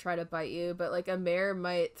around to try to bite you, but like a mare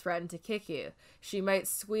might threaten to kick you. She might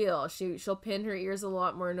squeal. She'll pin her ears a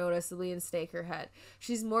lot more noticeably and stake her head.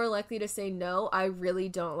 She's more likely to say, no, I really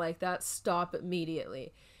don't like that. Stop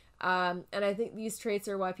immediately. And I think these traits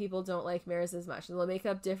are why people don't like mares as much. And they'll make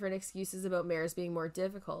up different excuses about mares being more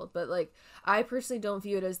difficult. But like, I personally don't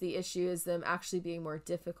view it as the issue as them actually being more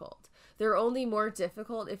difficult. They're only more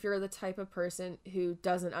difficult if you're the type of person who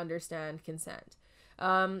doesn't understand consent.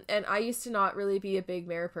 And I used to not really be a big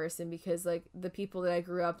mare person, because like the people that I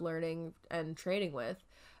grew up learning and training with,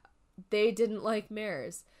 they didn't like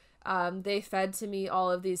mares. They fed to me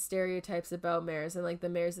all of these stereotypes about mares, and like the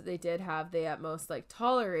mares that they did have, they at most like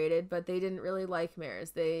tolerated, but they didn't really like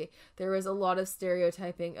mares. There was a lot of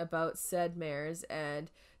stereotyping about said mares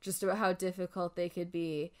and just about how difficult they could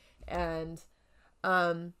be, and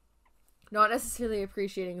not necessarily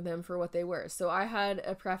appreciating them for what they were. So I had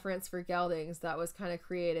a preference for geldings that was kind of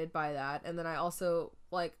created by that, and then I also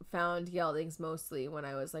like found geldings mostly when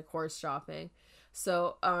I was like horse shopping.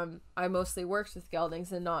 So I mostly worked with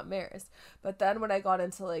geldings and not mares. But then when I got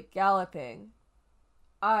into like galloping,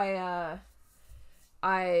 I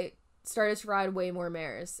started to ride way more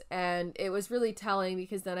mares, and it was really telling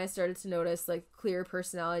because then I started to notice like clear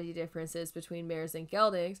personality differences between mares and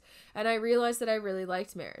geldings, and I realized that I really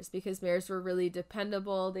liked mares because mares were really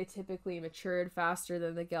dependable. They typically matured faster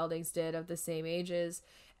than the geldings did of the same ages,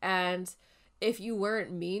 and if you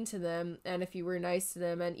weren't mean to them and if you were nice to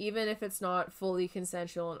them, and even if it's not fully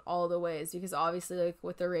consensual in all the ways, because obviously like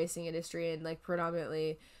with the racing industry and like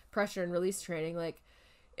predominantly pressure and release training, like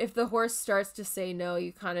if the horse starts to say no,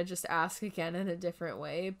 you kind of just ask again in a different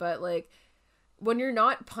way. But like when you're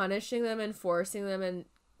not punishing them and forcing them and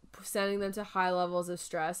sending them to high levels of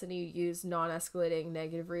stress, and you use non-escalating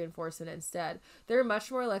negative reinforcement instead, they're much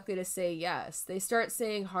more likely to say yes. They start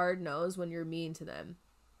saying hard no's when you're mean to them.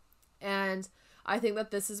 And I think that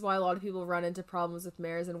this is why a lot of people run into problems with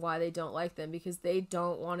mares and why they don't like them, because they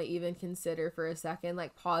don't want to even consider for a second,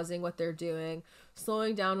 like pausing what they're doing,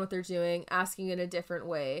 slowing down what they're doing, asking in a different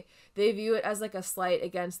way. They view it as like a slight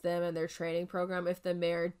against them and their training program if the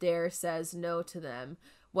mare dare says no to them,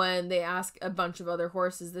 when they ask a bunch of other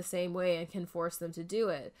horses the same way and can force them to do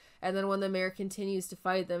it. And then when the mare continues to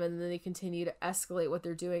fight them, and then they continue to escalate what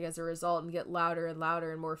they're doing as a result and get louder and louder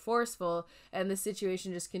and more forceful, and the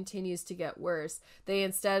situation just continues to get worse, they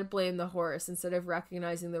instead blame the horse instead of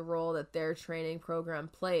recognizing the role that their training program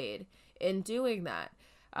played in doing that.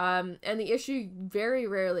 And the issue very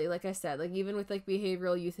rarely, like I said, like even with like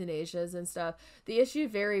behavioral euthanasias and stuff, the issue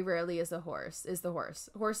very rarely is the horse.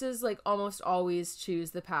 Horses like almost always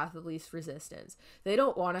choose the path of least resistance. They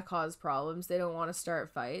don't want to cause problems. They don't want to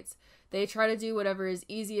start fights. They try to do whatever is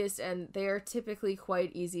easiest, and they are typically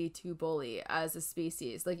quite easy to bully as a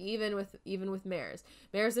species. Like even with mares.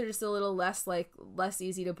 Mares are just a little less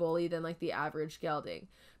easy to bully than like the average gelding.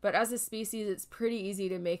 But as a species, it's pretty easy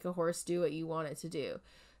to make a horse do what you want it to do.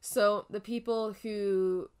 So the people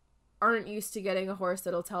who aren't used to getting a horse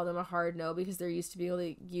that'll tell them a hard no because they're used to being able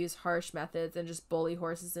to use harsh methods and just bully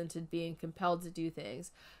horses into being compelled to do things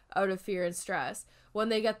out of fear and stress, when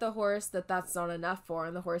they get the horse that's not enough for,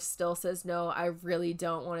 and the horse still says, no, I really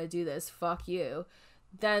don't want to do this, fuck you,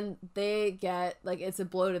 then they get, like, it's a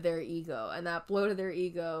blow to their ego, and that blow to their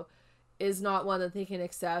ego is not one that they can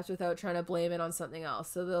accept without trying to blame it on something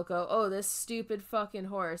else. So they'll go, oh, this stupid fucking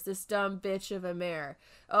horse, this dumb bitch of a mare.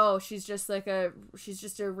 Oh, she's just a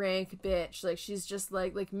rank bitch. Like, she's just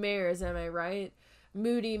like mares, am I right?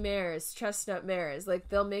 Moody mares, chestnut mares. Like,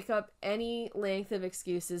 they'll make up any length of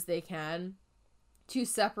excuses they can to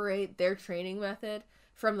separate their training method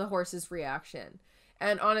from the horse's reaction.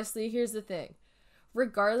 And honestly, here's the thing.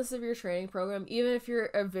 Regardless of your training program, even if you're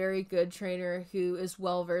a very good trainer who is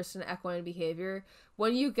well versed in equine behavior,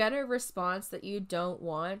 when you get a response that you don't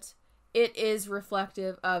want, it is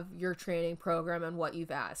reflective of your training program and what you've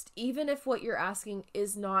asked, even if what you're asking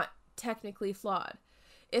is not technically flawed.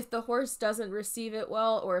 If the horse doesn't receive it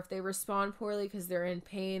well, or if they respond poorly because they're in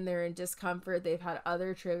pain, they're in discomfort, they've had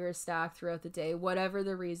other triggers stacked throughout the day, whatever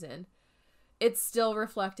the reason, it's still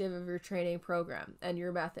reflective of your training program and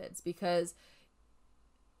your methods, because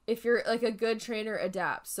if you're like a good trainer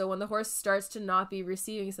adapts. So when the horse starts to not be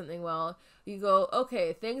receiving something well, you go,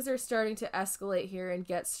 okay, things are starting to escalate here and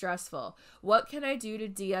get stressful. What can I do to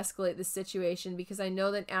de-escalate the situation? Because I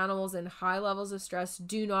know that animals in high levels of stress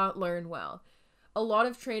do not learn well. A lot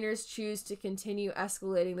of trainers choose to continue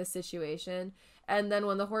escalating the situation, and then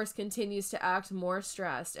when the horse continues to act more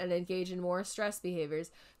stressed and engage in more stress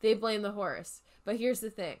behaviors, they blame the horse. But here's the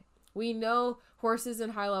thing. We know horses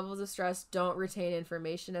in high levels of stress don't retain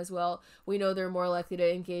information as well. We know they're more likely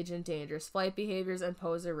to engage in dangerous flight behaviors and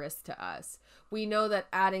pose a risk to us. We know that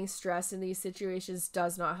adding stress in these situations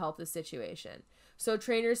does not help the situation. So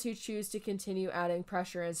trainers who choose to continue adding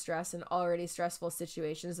pressure and stress in already stressful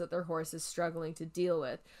situations that their horse is struggling to deal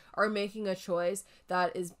with are making a choice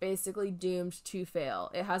that is basically doomed to fail.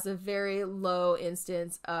 It has a very low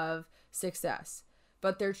instance of success,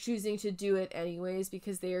 but they're choosing to do it anyways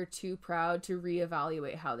because they are too proud to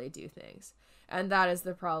reevaluate how they do things. And that is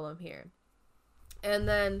the problem here. And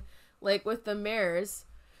then, like with the mares,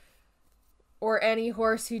 or any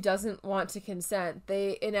horse who doesn't want to consent,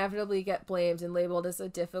 they inevitably get blamed and labeled as a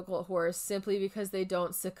difficult horse simply because they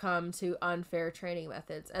don't succumb to unfair training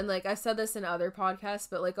methods. And like I said this in other podcasts,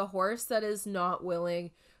 but like a horse that is not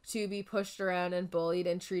willing to be pushed around and bullied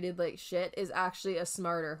and treated like shit is actually a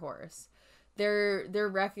smarter horse.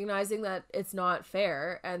 They're recognizing that it's not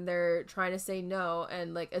fair, and they're trying to say no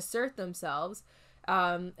and like assert themselves,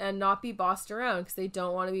 and not be bossed around because they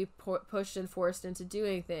don't want to be pushed and forced into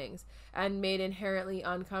doing things and made inherently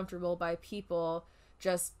uncomfortable by people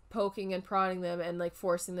just poking and prodding them and like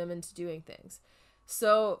forcing them into doing things.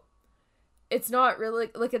 So it's not really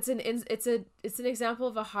like it's an example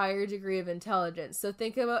of a higher degree of intelligence. So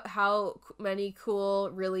think about how many cool,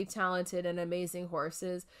 really talented and amazing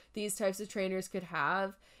horses these types of trainers could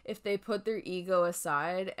have if they put their ego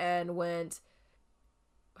aside and went,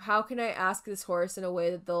 how can I ask this horse in a way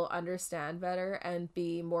that they'll understand better and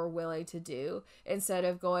be more willing to do, instead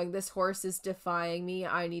of going, this horse is defying me,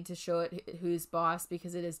 I need to show it who's boss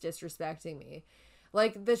because it is disrespecting me.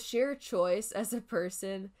 Like, the sheer choice as a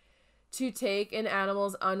person to take an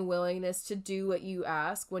animal's unwillingness to do what you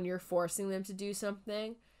ask when you're forcing them to do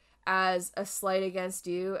something as a slight against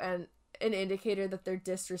you and an indicator that they're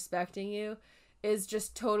disrespecting you is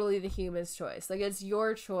just totally the human's choice. Like, it's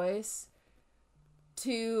your choice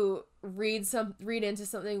to read into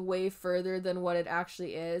something way further than what it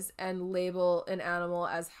actually is and label an animal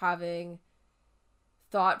as having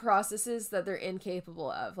thought processes that they're incapable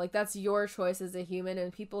of. Like, that's your choice as a human,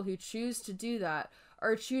 and people who choose to do that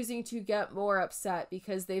are choosing to get more upset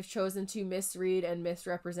because they've chosen to misread and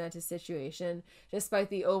misrepresent a situation despite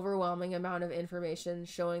the overwhelming amount of information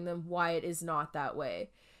showing them why it is not that way.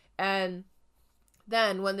 And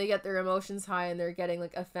then when they get their emotions high and they're getting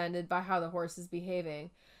like offended by how the horse is behaving,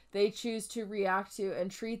 they choose to react to and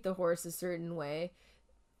treat the horse a certain way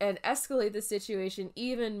and escalate the situation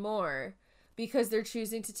even more because they're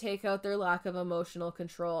choosing to take out their lack of emotional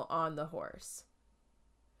control on the horse.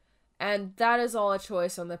 And that is all a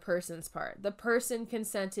choice on the person's part. The person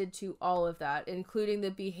consented to all of that, including the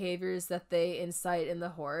behaviors that they incite in the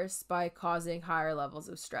horse by causing higher levels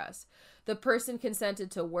of stress. The person consented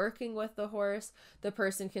to working with the horse. The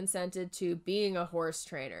person consented to being a horse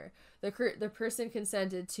trainer. The person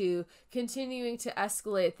consented to continuing to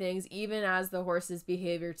escalate things even as the horse's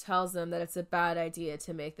behavior tells them that it's a bad idea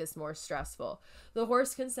to make this more stressful. The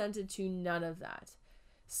horse consented to none of that.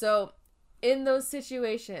 So in those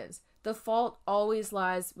situations, the fault always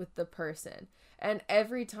lies with the person. And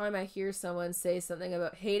every time I hear someone say something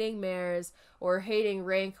about hating mares or hating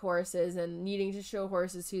rank horses and needing to show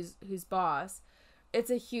horses who's boss, it's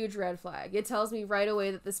a huge red flag. It tells me right away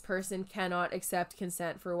that this person cannot accept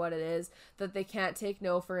consent for what it is, that they can't take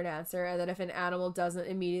no for an answer, and that if an animal doesn't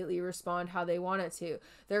immediately respond how they want it to,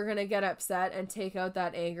 they're going to get upset and take out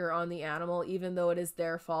that anger on the animal, even though it is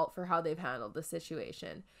their fault for how they've handled the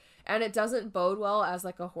situation. And it doesn't bode well as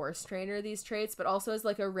like a horse trainer, these traits, but also as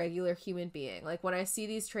like a regular human being. Like, when I see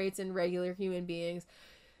these traits in regular human beings,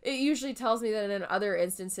 it usually tells me that in other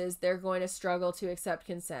instances they're going to struggle to accept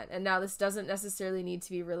consent. And now this doesn't necessarily need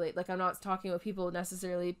to be related. Like, I'm not talking about people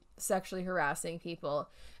necessarily sexually harassing people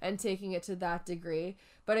and taking it to that degree,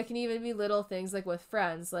 but it can even be little things like with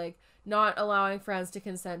friends, like not allowing friends to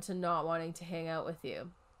consent to not wanting to hang out with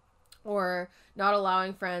you, or not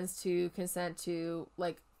allowing friends to consent to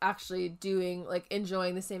like actually doing, like,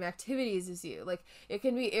 enjoying the same activities as you. Like, it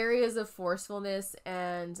can be areas of forcefulness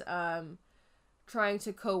and trying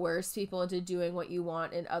to coerce people into doing what you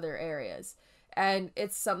want in other areas. And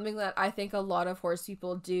it's something that I think a lot of horse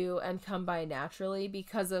people do and come by naturally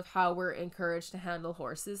because of how we're encouraged to handle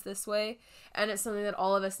horses this way. And it's something that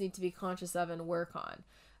all of us need to be conscious of and work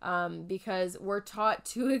on. Because we're taught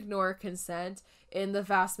to ignore consent in the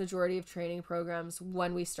vast majority of training programs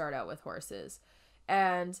when we start out with horses.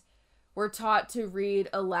 And we're taught to read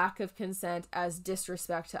a lack of consent as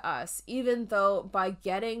disrespect to us, even though by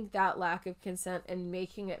getting that lack of consent and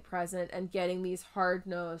making it present and getting these hard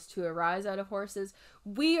no's to arise out of horses,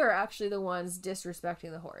 we are actually the ones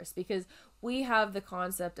disrespecting the horse, because we have the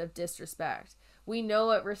concept of disrespect. We know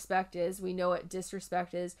what respect is. We know what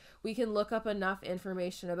disrespect is. We can look up enough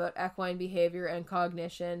information about equine behavior and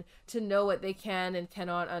cognition to know what they can and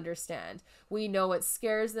cannot understand. We know what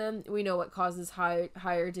scares them. We know what causes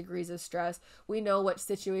higher degrees of stress. We know what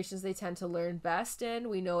situations they tend to learn best in.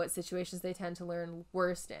 We know what situations they tend to learn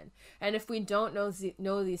worst in. And if we don't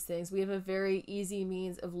know these things, we have a very easy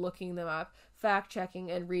means of looking them up, fact-checking,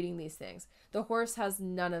 and reading these things. The horse has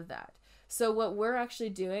none of that. So what we're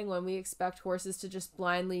actually doing when we expect horses to just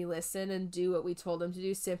blindly listen and do what we told them to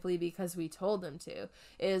do simply because we told them to,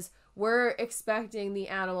 is we're expecting the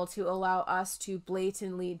animal to allow us to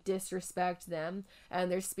blatantly disrespect them and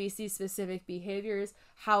their species-specific behaviors,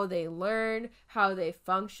 how they learn, how they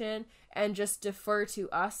function, and just defer to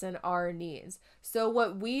us and our needs. So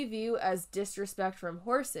what we view as disrespect from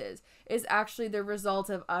horses is actually the result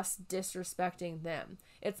of us disrespecting them.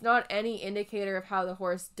 It's not any indicator of how the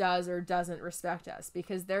horse does or doesn't respect us,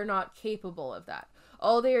 because they're not capable of that.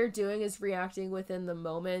 All they are doing is reacting within the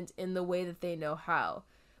moment in the way that they know how.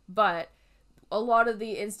 But a lot of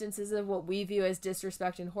the instances of what we view as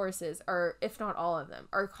disrespect in horses are, if not all of them,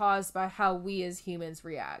 are caused by how we as humans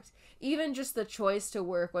react. Even just the choice to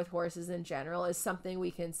work with horses in general is something we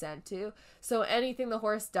consent to. So anything the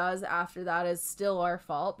horse does after that is still our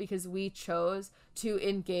fault because we chose to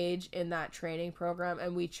engage in that training program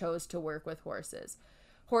and we chose to work with horses.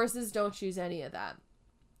 Horses don't choose any of that.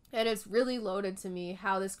 And it's really loaded to me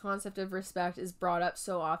how this concept of respect is brought up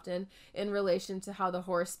so often in relation to how the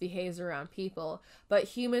horse behaves around people. But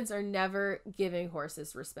humans are never giving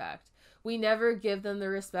horses respect. We never give them the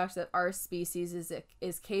respect that our species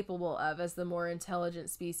is capable of as the more intelligent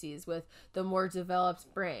species with the more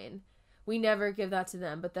developed brain. We never give that to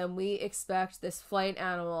them, but then we expect this flight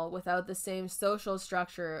animal without the same social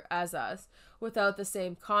structure as us, without the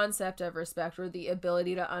same concept of respect or the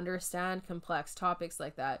ability to understand complex topics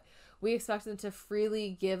like that. We expect them to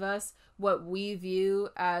freely give us what we view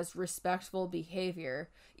as respectful behavior,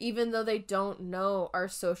 even though they don't know our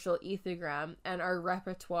social ethogram and our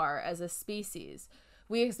repertoire as a species.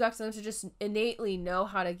 We expect them to just innately know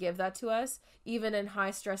how to give that to us, even in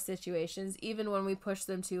high stress situations, even when we push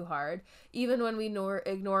them too hard, even when we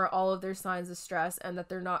ignore all of their signs of stress and that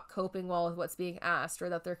they're not coping well with what's being asked or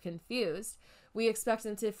that they're confused. We expect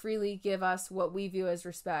them to freely give us what we view as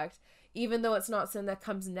respect, even though it's not something that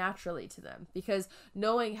comes naturally to them. Because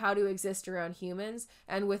knowing how to exist around humans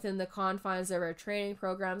and within the confines of our training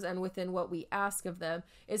programs and within what we ask of them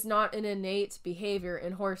is not an innate behavior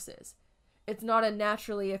in horses. It's not a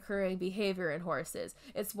naturally occurring behavior in horses.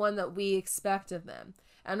 It's one that we expect of them.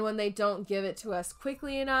 And when they don't give it to us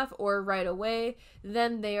quickly enough or right away,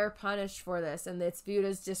 then they are punished for this. And it's viewed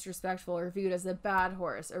as disrespectful or viewed as a bad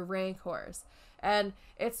horse, a rank horse. And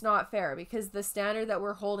it's not fair because the standard that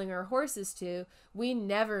we're holding our horses to, we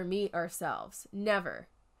never meet ourselves. Never.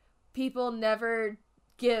 People never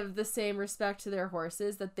give the same respect to their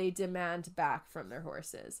horses that they demand back from their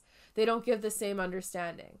horses. They don't give the same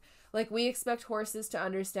understanding. Like, we expect horses to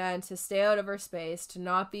understand, to stay out of our space, to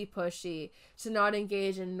not be pushy, to not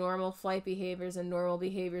engage in normal flight behaviors and normal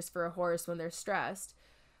behaviors for a horse when they're stressed.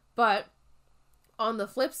 But on the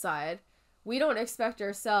flip side, we don't expect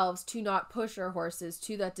ourselves to not push our horses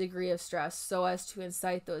to that degree of stress so as to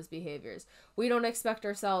incite those behaviors. We don't expect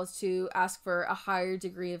ourselves to ask for a higher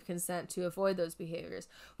degree of consent to avoid those behaviors.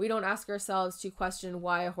 We don't ask ourselves to question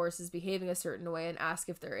why a horse is behaving a certain way and ask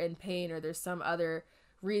if they're in pain or there's some other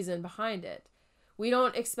reason behind it. We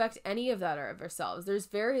don't expect any of that of ourselves. There's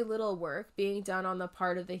very little work being done on the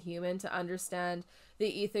part of the human to understand the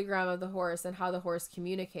ethogram of the horse and how the horse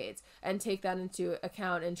communicates and take that into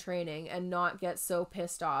account in training and not get so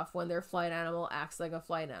pissed off when their flight animal acts like a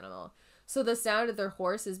flight animal. So the standard their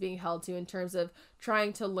horse is being held to in terms of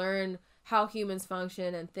trying to learn how humans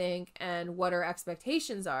function and think and what our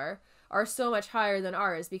expectations are so much higher than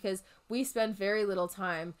ours because we spend very little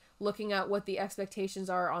time looking at what the expectations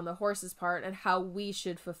are on the horse's part and how we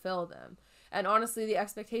should fulfill them. And honestly, the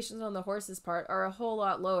expectations on the horse's part are a whole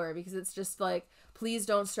lot lower because it's just like, please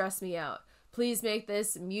don't stress me out. Please make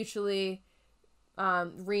this mutually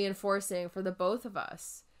reinforcing for the both of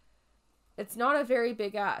us. It's not a very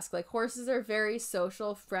big ask. Like, horses are very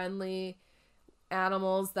social, friendly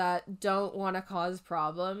animals that don't want to cause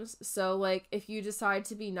problems. So, like, if you decide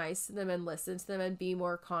to be nice to them and listen to them and be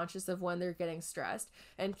more conscious of when they're getting stressed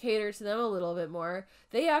and cater to them a little bit more,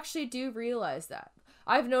 they actually do realize that.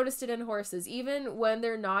 I've noticed it in horses, even when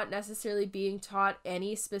they're not necessarily being taught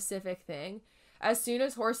any specific thing. As soon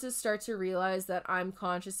as horses start to realize that I'm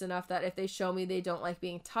conscious enough that if they show me they don't like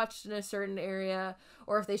being touched in a certain area,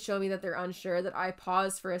 or if they show me that they're unsure, that I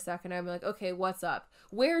pause for a second, I'm like, okay, what's up?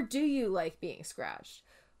 Where do you like being scratched?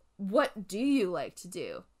 What do you like to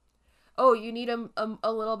do? Oh, you need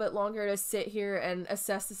a little bit longer to sit here and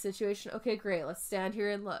assess the situation. Okay, great. Let's stand here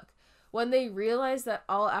and look. When they realize that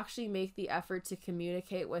I'll actually make the effort to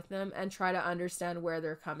communicate with them and try to understand where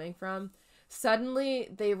they're coming from, suddenly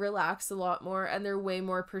they relax a lot more and they're way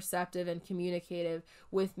more perceptive and communicative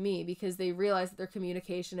with me because they realize that their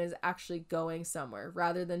communication is actually going somewhere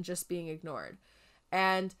rather than just being ignored.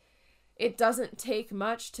 And it doesn't take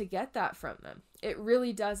much to get that from them. It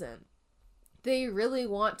really doesn't. They really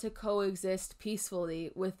want to coexist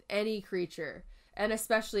peacefully with any creature, and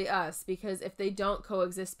especially us, because if they don't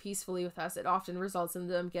coexist peacefully with us, it often results in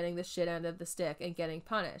them getting the shit end of the stick and getting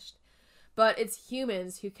punished. But it's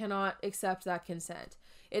humans who cannot accept that consent.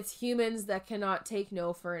 It's humans that cannot take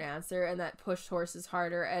no for an answer and that push horses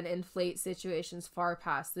harder and inflate situations far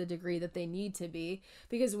past the degree that they need to be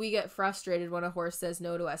because we get frustrated when a horse says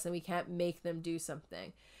no to us and we can't make them do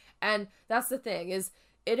something. And that's the thing is,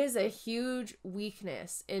 it is a huge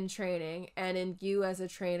weakness in training and in you as a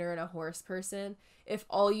trainer and a horse person if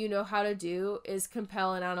all you know how to do is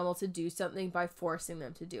compel an animal to do something by forcing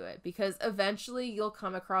them to do it. Because eventually you'll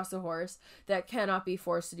come across a horse that cannot be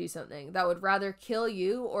forced to do something, that would rather kill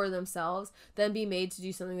you or themselves than be made to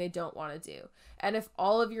do something they don't want to do. And if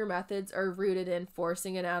all of your methods are rooted in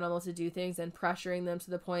forcing an animal to do things and pressuring them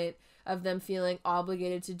to the point of them feeling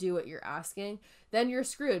obligated to do what you're asking, then you're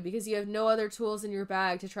screwed, because you have no other tools in your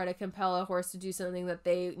bag to try to compel a horse to do something that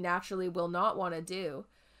they naturally will not want to do,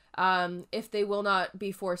 if they will not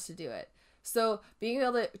be forced to do it. So being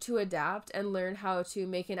able to adapt and learn how to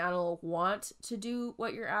make an animal want to do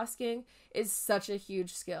what you're asking is such a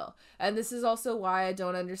huge skill. And this is also why I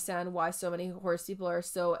don't understand why so many horse people are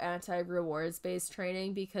so anti-rewards based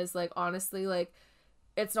training, because like honestly, like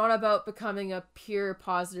it's not about becoming a pure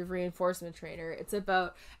positive reinforcement trainer. It's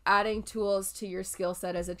about adding tools to your skill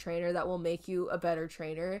set as a trainer that will make you a better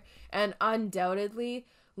trainer. And undoubtedly,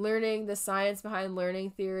 learning the science behind learning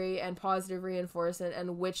theory and positive reinforcement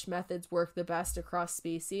and which methods work the best across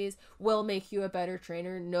species will make you a better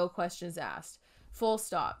trainer, no questions asked. Full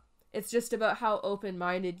stop. It's just about how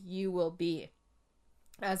open-minded you will be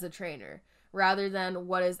as a trainer rather than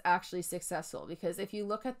what is actually successful. Because if you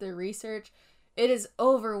look at the research, it is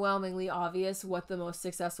overwhelmingly obvious what the most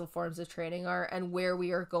successful forms of training are and where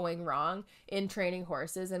we are going wrong in training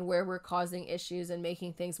horses and where we're causing issues and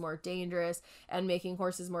making things more dangerous and making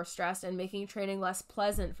horses more stressed and making training less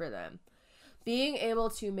pleasant for them. Being able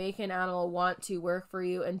to make an animal want to work for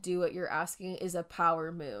you and do what you're asking is a power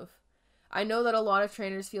move. I know that a lot of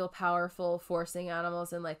trainers feel powerful forcing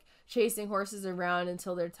animals and like chasing horses around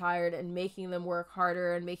until they're tired and making them work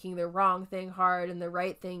harder and making the wrong thing hard and the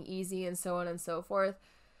right thing easy and so on and so forth.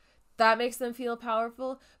 That makes them feel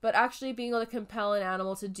powerful, but actually being able to compel an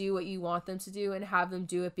animal to do what you want them to do and have them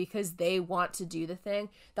do it because they want to do the thing,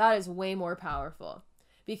 that is way more powerful.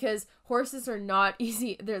 Because horses are not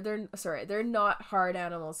easy, they're not hard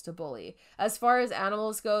animals to bully. As far as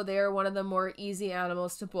animals go, they are one of the more easy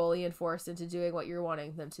animals to bully and force into doing what you're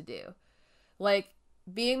wanting them to do. Like,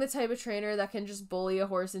 being the type of trainer that can just bully a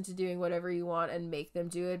horse into doing whatever you want and make them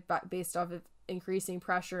do it based off of increasing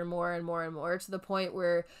pressure more and more and more, to the point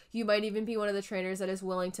where you might even be one of the trainers that is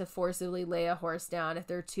willing to forcibly lay a horse down if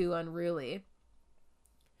they're too unruly.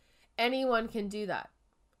 Anyone can do that.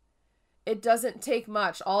 It doesn't take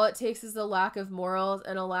much. All it takes is a lack of morals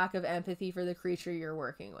and a lack of empathy for the creature you're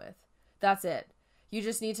working with. That's it. You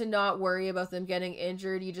just need to not worry about them getting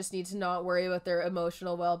injured. You just need to not worry about their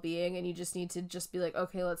emotional well-being, and you just need to just be like,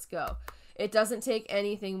 okay, let's go. It doesn't take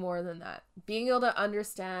anything more than that. Being able to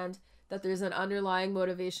understand that there's an underlying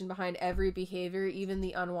motivation behind every behavior, even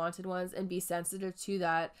the unwanted ones, and be sensitive to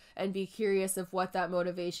that and be curious of what that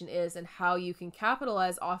motivation is and how you can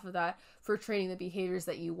capitalize off of that for training the behaviors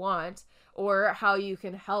that you want, or how you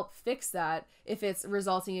can help fix that if it's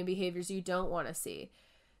resulting in behaviors you don't want to see.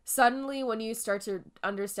 Suddenly, when you start to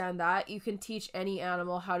understand that, you can teach any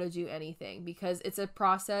animal how to do anything, because it's a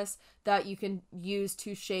process that you can use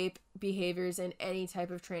to shape behaviors in any type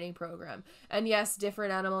of training program. And yes,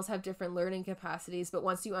 different animals have different learning capacities, but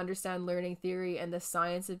once you understand learning theory and the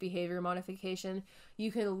science of behavior modification,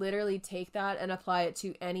 you can literally take that and apply it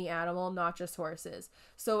to any animal, not just horses.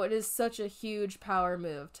 So it is such a huge power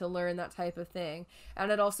move to learn that type of thing.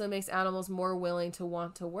 And it also makes animals more willing to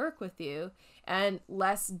want to work with you and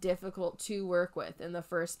less difficult to work with in the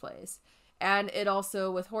first place. And it also,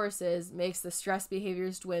 with horses, makes the stress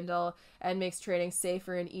behaviors dwindle and makes training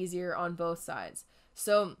safer and easier on both sides.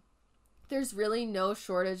 So there's really no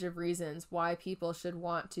shortage of reasons why people should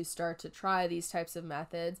want to start to try these types of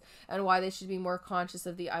methods and why they should be more conscious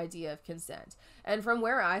of the idea of consent. And from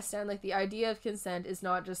where I stand, like, the idea of consent is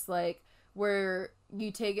not just like where you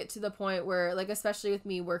take it to the point where, like, especially with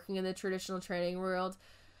me working in the traditional training world,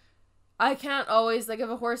 I can't always, like, if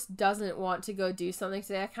a horse doesn't want to go do something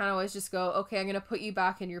today, I can't always just go, okay, I'm going to put you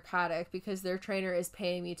back in your paddock because their trainer is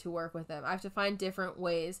paying me to work with them. I have to find different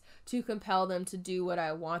ways to compel them to do what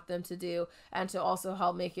I want them to do and to also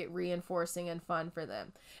help make it reinforcing and fun for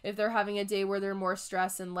them. If they're having a day where they're more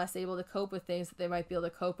stressed and less able to cope with things that they might be able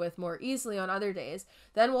to cope with more easily on other days,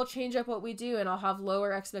 then we'll change up what we do and I'll have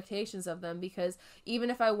lower expectations of them, because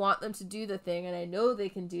even if I want them to do the thing and I know they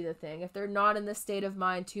can do the thing, if they're not in the state of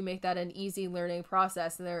mind to make that an easy learning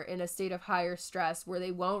process and they're in a state of higher stress where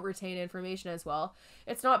they won't retain information as well,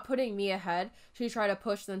 it's not putting me ahead to try to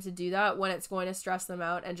push them to do that when it's going to stress them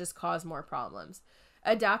out and just cause more problems.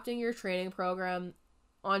 Adapting your training program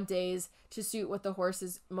on days to suit what the horse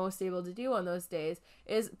is most able to do on those days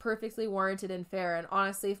is perfectly warranted and fair. And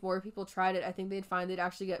honestly, if more people tried it, I think they'd find they'd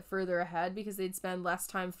actually get further ahead because they'd spend less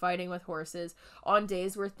time fighting with horses on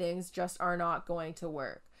days where things just are not going to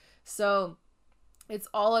work. So it's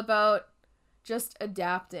all about just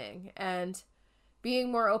adapting and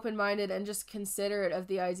being more open-minded and just considerate of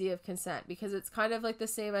the idea of consent, because it's kind of like the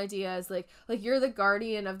same idea as like you're the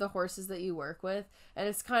guardian of the horses that you work with, and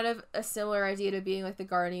it's kind of a similar idea to being like the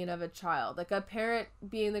guardian of a child. Like a parent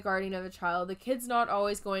being the guardian of a child, the kid's not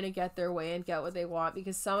always going to get their way and get what they want,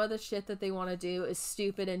 because some of the shit that they want to do is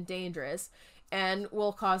stupid and dangerous and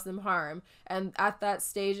will cause them harm, and at that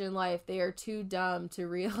stage in life they are too dumb to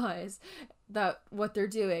realize that what they're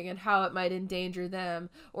doing and how it might endanger them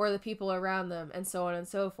or the people around them, and so on and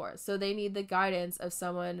so forth. So they need the guidance of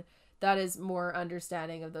someone that is more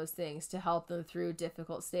understanding of those things to help them through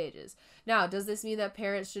difficult stages. Now, does this mean that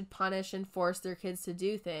parents should punish and force their kids to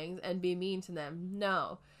do things and be mean to them?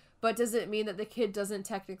 No. But does it mean that the kid doesn't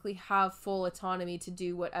technically have full autonomy to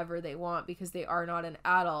do whatever they want because they are not an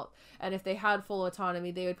adult? And if they had full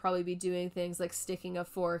autonomy, they would probably be doing things like sticking a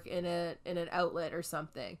fork in an outlet or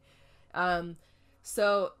something.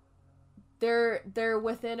 So they're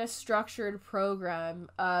within a structured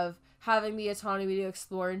program of having the autonomy to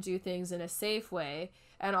explore and do things in a safe way,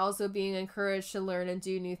 and also being encouraged to learn and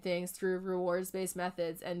do new things through rewards-based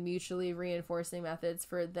methods and mutually reinforcing methods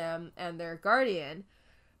for them and their guardian.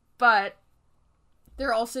 But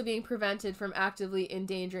they're also being prevented from actively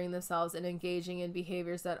endangering themselves and engaging in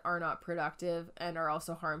behaviors that are not productive and are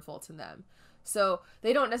also harmful to them. So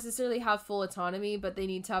they don't necessarily have full autonomy, but they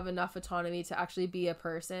need to have enough autonomy to actually be a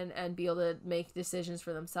person and be able to make decisions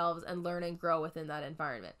for themselves and learn and grow within that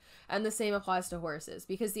environment. And the same applies to horses,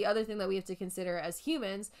 because the other thing that we have to consider as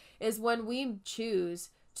humans is when we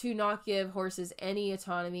choose to not give horses any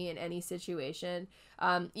autonomy in any situation,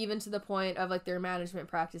 even to the point of like their management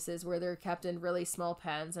practices where they're kept in really small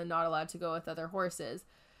pens and not allowed to go with other horses.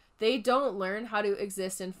 They don't learn how to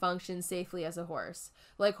exist and function safely as a horse.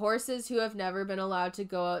 Like horses who have never been allowed to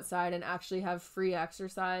go outside and actually have free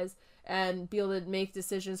exercise and be able to make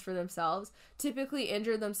decisions for themselves typically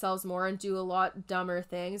injure themselves more and do a lot dumber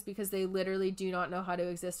things because they literally do not know how to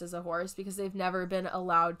exist as a horse because they've never been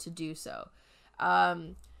allowed to do so.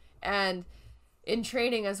 And in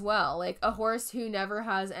training as well, like a horse who never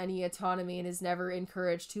has any autonomy and is never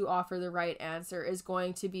encouraged to offer the right answer is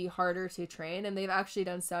going to be harder to train. And they've actually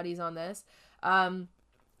done studies on this,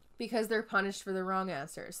 because they're punished for the wrong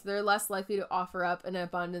answers. So they're less likely to offer up an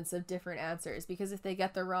abundance of different answers, because if they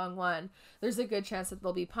get the wrong one, there's a good chance that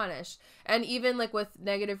they'll be punished. And even like with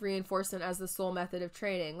negative reinforcement as the sole method of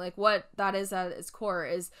training, like what that is at its core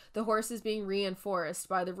is the horse is being reinforced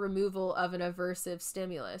by the removal of an aversive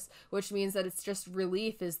stimulus, which means that it's just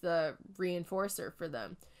relief is the reinforcer for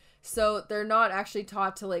them. So they're not actually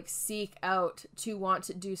taught to like seek out to want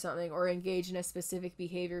to do something or engage in a specific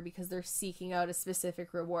behavior because they're seeking out a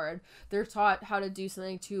specific reward. They're taught how to do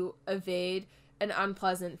something to evade an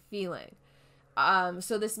unpleasant feeling.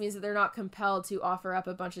 So this means that they're not compelled to offer up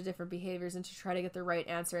a bunch of different behaviors and to try to get the right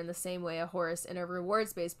answer in the same way a horse in a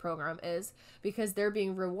rewards-based program is, because they're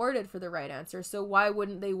being rewarded for the right answer. So why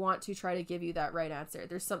wouldn't they want to try to give you that right answer?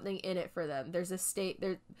 There's something in it for them. There's a stake.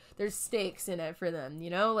 There's stakes in it for them, you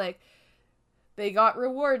know? Like, they got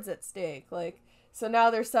rewards at stake. Like, so now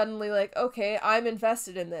they're suddenly like, okay, I'm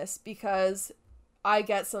invested in this because I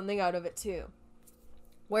get something out of it too.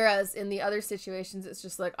 Whereas in the other situations, it's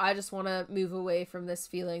just like, I just want to move away from this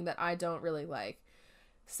feeling that I don't really like.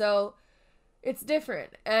 So it's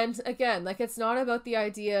different. And again, like, it's not about the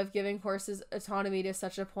idea of giving horses autonomy to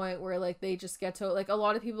such a point where like they just get to, like, a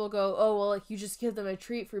lot of people go, oh, well, like, you just give them a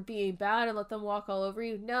treat for being bad and let them walk all over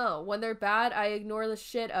you. No, when they're bad, I ignore the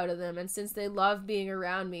shit out of them. And since they love being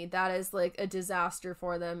around me, that is like a disaster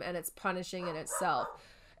for them, and it's punishing in itself.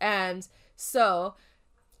 And so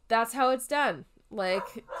that's how it's done.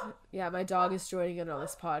 Like, yeah, my dog is joining in on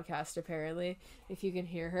this podcast, apparently, if you can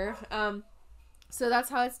hear her. So that's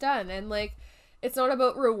how it's done. And like, it's not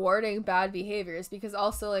about rewarding bad behaviors, because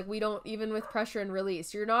also, like, we don't, even with pressure and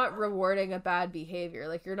release, you're not rewarding a bad behavior.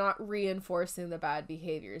 Like, you're not reinforcing the bad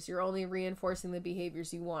behaviors. You're only reinforcing the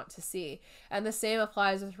behaviors you want to see. And the same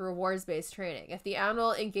applies with rewards-based training. If the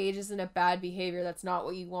animal engages in a bad behavior that's not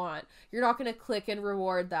what you want, you're not going to click and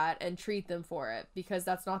reward that and treat them for it, because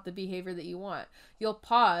that's not the behavior that you want. You'll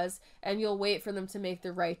pause and you'll wait for them to make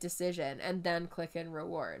the right decision and then click and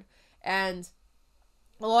reward. And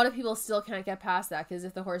a lot of people still can't get past that, because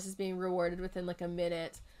if the horse is being rewarded within like a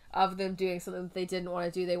minute of them doing something that they didn't want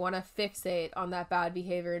to do, they want to fixate on that bad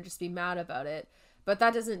behavior and just be mad about it. But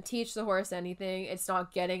that doesn't teach the horse anything. It's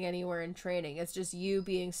not getting anywhere in training. It's just you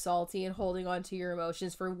being salty and holding on to your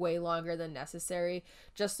emotions for way longer than necessary,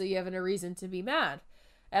 just so you have a reason to be mad.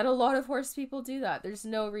 And a lot of horse people do that. There's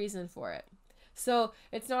no reason for it. So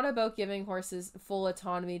it's not about giving horses full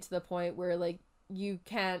autonomy to the point where, like, you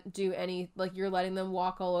can't do any, like, you're letting them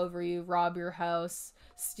walk all over you, rob your house,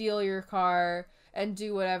 steal your car, and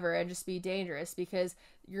do whatever and just be dangerous, because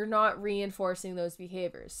you're not reinforcing those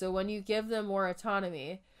behaviors. So when you give them more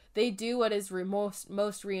autonomy, they do what is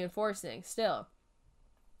most reinforcing still.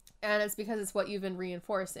 And it's because it's what you've been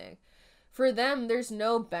reinforcing. For them, there's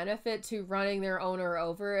no benefit to running their owner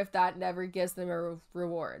over if that never gives them a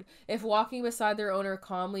reward. If walking beside their owner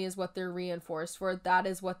calmly is what they're reinforced for, that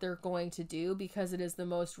is what they're going to do, because it is the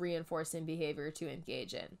most reinforcing behavior to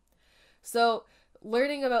engage in. So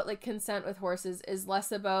learning about, like, consent with horses is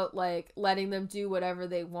less about, like, letting them do whatever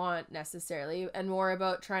they want necessarily, and more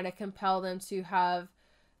about trying to compel them to have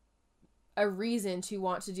a reason to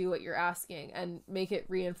want to do what you're asking and make it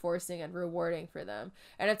reinforcing and rewarding for them.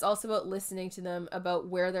 And it's also about listening to them about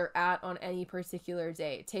where they're at on any particular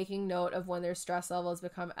day, taking note of when their stress levels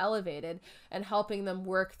become elevated and helping them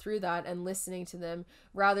work through that, and listening to them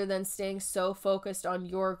rather than staying so focused on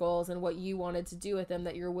your goals and what you wanted to do with them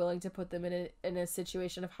that you're willing to put them in a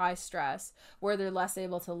situation of high stress where they're less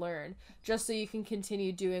able to learn, just so you can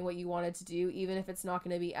continue doing what you wanted to do, even if it's not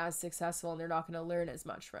going to be as successful and they're not going to learn as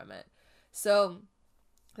much from it. So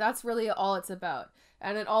that's really all it's about.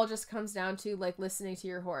 And it all just comes down to, like, listening to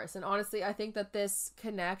your horse. And honestly, I think that this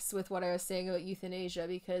connects with what I was saying about euthanasia,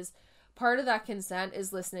 because part of that consent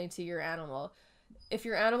is listening to your animal. If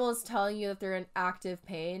your animal is telling you that they're in active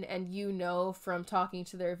pain, and you know from talking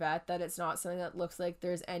to their vet that it's not something that looks like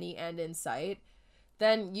there's any end in sight,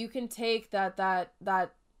 then you can take that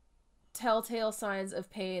telltale signs of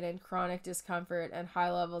pain and chronic discomfort and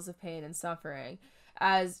high levels of pain and suffering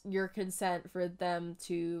as your consent for them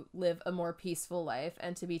to live a more peaceful life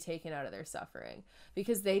and to be taken out of their suffering,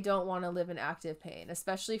 because they don't want to live in active pain.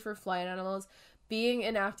 Especially for flight animals, being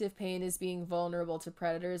in active pain is being vulnerable to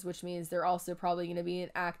predators, which means they're also probably going to be in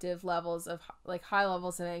active levels of, like, high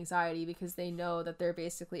levels of anxiety, because they know that they're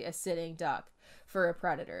basically a sitting duck for a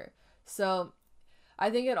predator. So I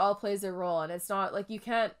think it all plays a role, and it's not like you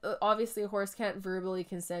can't, obviously a horse can't verbally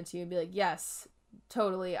consent to you and be like, yes,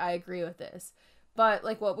 totally, I agree with this. But,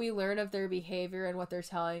 like, what we learn of their behavior and what they're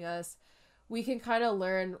telling us, we can kind of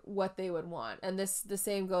learn what they would want. And the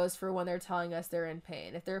same goes for when they're telling us they're in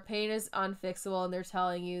pain. If their pain is unfixable and they're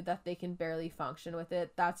telling you that they can barely function with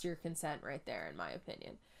it, that's your consent right there, in my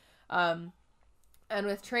opinion. And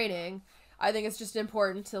with training, I think it's just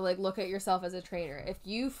important to, like, look at yourself as a trainer. If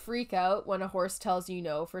you freak out when a horse tells you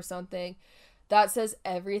no for something, that says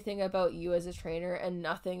everything about you as a trainer and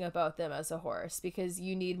nothing about them as a horse, because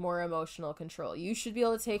you need more emotional control. You should be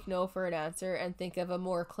able to take no for an answer and think of a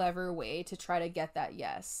more clever way to try to get that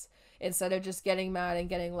yes, instead of just getting mad and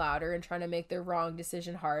getting louder and trying to make the wrong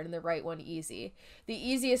decision hard and the right one easy. The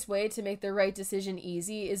easiest way to make the right decision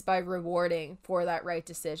easy is by rewarding for that right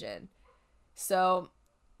decision. So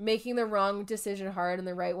making the wrong decision hard and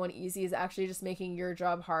the right one easy is actually just making your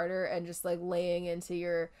job harder and just, like, laying into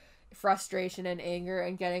your frustration and anger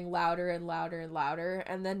and getting louder and louder and louder,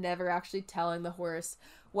 and then never actually telling the horse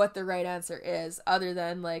what the right answer is, other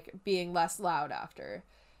than, like, being less loud after.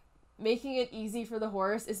 Making it easy for the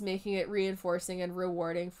horse is making it reinforcing and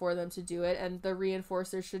rewarding for them to do it, and the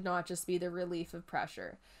reinforcer should not just be the relief of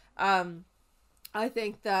pressure. I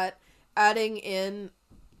think that adding in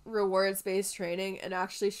rewards-based training and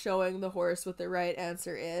actually showing the horse what the right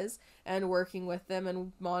answer is and working with them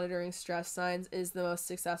and monitoring stress signs is the most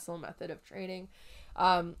successful method of training.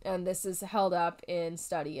 And this is held up in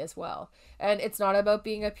study as well. And it's not about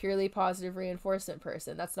being a purely positive reinforcement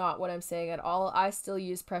person. That's not what I'm saying at all. I still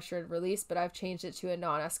use pressure and release, but I've changed it to a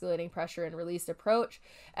non-escalating pressure and release approach.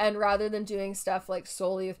 And rather than doing stuff like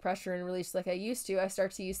solely with pressure and release like I used to, I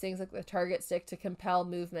start to use things like the target stick to compel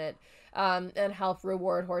movement, and help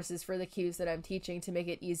reward horses for the cues that I'm teaching to make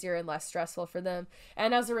it easier and less stressful for them.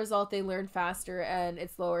 And as a result, they learn faster, and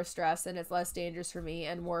it's lower stress, and it's less dangerous for me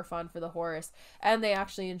and more fun for the horse, and they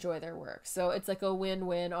actually enjoy their work. So it's like a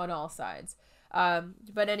win-win on all sides.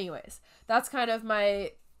 But anyways, that's kind of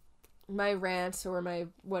my rant or my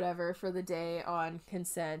whatever for the day on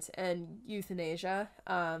consent and euthanasia.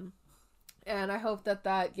 And I hope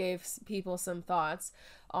that gave people some thoughts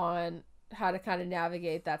on how to kind of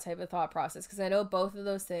navigate that type of thought process, because I know both of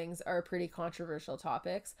those things are pretty controversial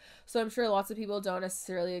topics. So I'm sure lots of people don't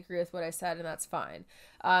necessarily agree with what I said, and that's fine.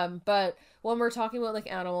 But when we're talking about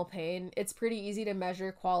like animal pain, it's pretty easy to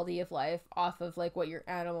measure quality of life off of like what your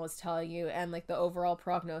animal is telling you and like the overall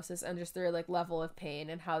prognosis and just their like level of pain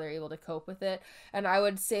and how they're able to cope with it. And I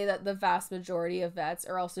would say that the vast majority of vets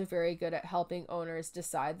are also very good at helping owners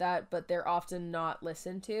decide that, but they're often not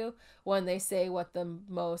listened to when they say what the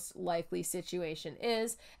most likely situation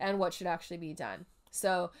is and what should actually be done.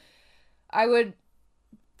 So I would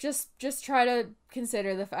just try to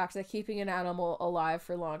consider the fact that keeping an animal alive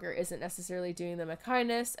for longer isn't necessarily doing them a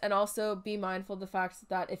kindness, and also be mindful of the fact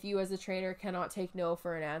that if you as a trainer cannot take no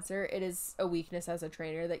for an answer, it is a weakness as a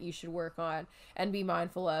trainer that you should work on and be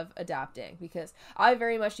mindful of adapting, because I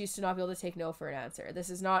very much used to not be able to take no for an answer. This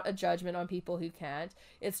is not a judgment on people who can't.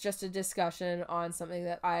 It's just a discussion on something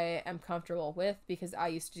that I am comfortable with, because I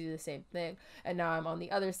used to do the same thing, and now I'm on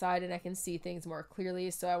the other side and I can see things more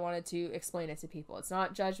clearly, so I wanted to explain it to people. It's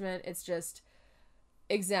not judgment, it's just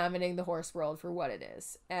examining the horse world for what it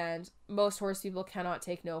is. And most horse people cannot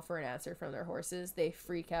take no for an answer from their horses. They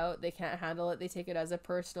freak out, they can't handle it, they take it as a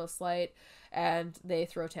personal slight, and they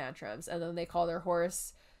throw tantrums, and then they call their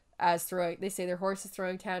horse as throwing, they say their horse is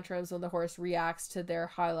throwing tantrums when the horse reacts to their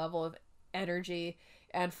high level of energy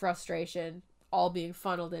and frustration all being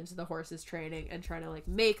funneled into the horse's training and trying to like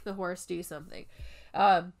make the horse do something.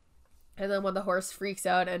 And then when the horse freaks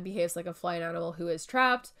out and behaves like a flight animal who is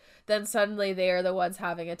trapped, then suddenly they are the ones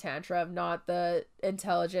having a tantrum, not the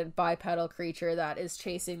intelligent bipedal creature that is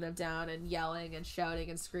chasing them down and yelling and shouting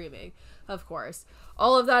and screaming, of course.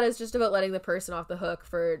 All of that is just about letting the person off the hook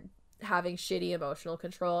for having shitty emotional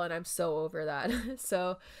control, and I'm so over that.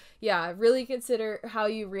 So yeah, really consider how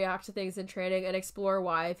you react to things in training and explore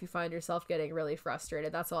why if you find yourself getting really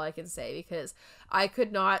frustrated. That's all I can say, because I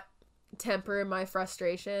could not temper my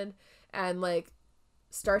frustration and like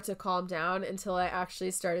start to calm down until I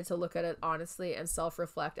actually started to look at it honestly and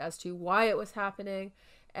self-reflect as to why it was happening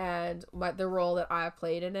and the role that I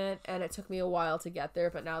played in it. And it took me a while to get there,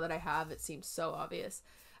 but now that I have, it seems so obvious.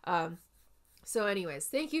 So anyways,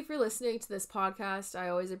 thank you for listening to this podcast. I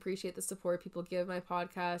always appreciate the support people give my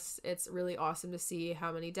podcasts. It's really awesome to see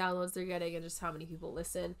how many downloads they're getting and just how many people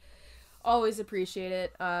listen. Always appreciate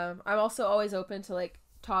it. I'm also always open to like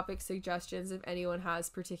topic suggestions if anyone has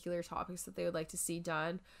particular topics that they would like to see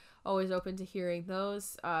done. Always open to hearing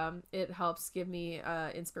those. It helps give me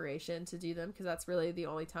inspiration to do them, because that's really the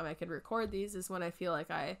only time I can record these, is when I feel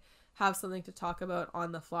like I have something to talk about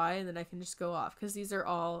on the fly, and then I can just go off, because these are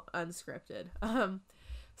all unscripted.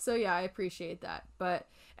 So yeah, I appreciate that. But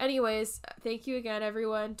anyways, thank you again,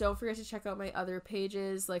 everyone. Don't forget to check out my other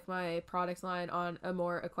pages, like my product line on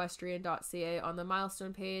amoreequestrian.ca on the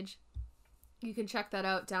milestone page. You can check that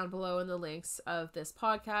out down below in the links of this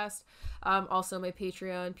podcast. Also my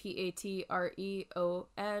Patreon,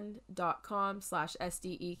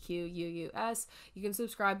 patreon.com/SDEQUUS. You can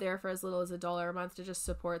subscribe there for as little as $1 a month to just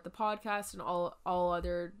support the podcast and all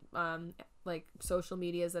other like social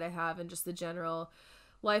medias that I have, and just the general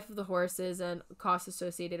life of the horses and costs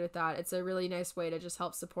associated with that. It's a really nice way to just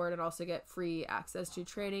help support and also get free access to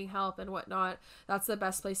training help and whatnot. That's the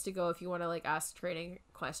best place to go if you want to like ask training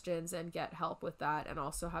questions and get help with that, and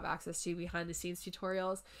also have access to behind the scenes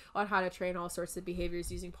tutorials on how to train all sorts of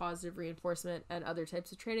behaviors using positive reinforcement and other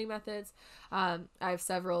types of training methods. I have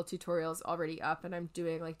several tutorials already up, and I'm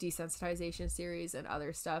doing like desensitization series and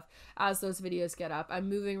other stuff as those videos get up. I'm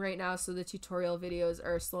moving right now, so the tutorial videos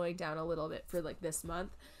are slowing down a little bit for like this month.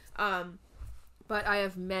 But I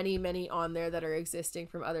have many on there that are existing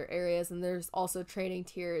from other areas, and there's also training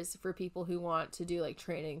tiers for people who want to do like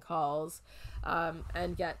training calls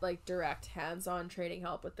and get like direct hands-on training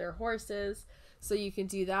help with their horses. So you can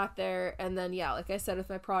do that there. And then yeah, like I said, with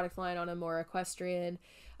my product line on Amore Equestrian,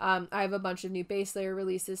 I have a bunch of new base layer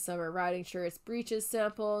releases, summer riding shirts, breeches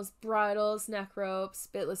samples, bridles, neck ropes,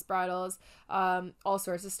 bitless bridles, all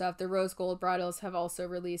sorts of stuff. The rose gold bridles have also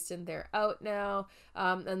released and they're out now.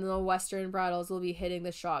 And the Western bridles will be hitting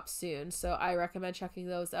the shop soon. So I recommend checking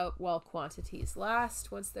those out while quantities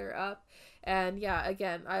last once they're up. And yeah,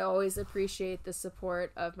 again, I always appreciate the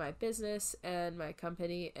support of my business and my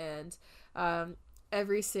company, and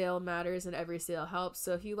every sale matters and every sale helps.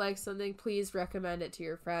 So if you like something, please recommend it to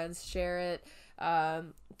your friends, share it,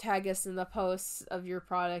 tag us in the posts of your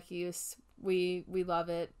product use. We love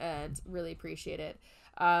it and really appreciate it.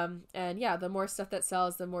 And yeah, the more stuff that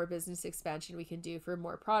sells, the more business expansion we can do for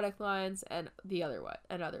more product lines and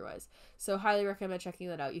otherwise. So highly recommend checking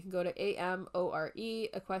that out. You can go to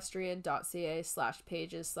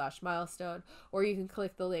amoreequestrian.ca/pages/milestone, or you can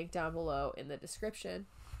click the link down below in the description.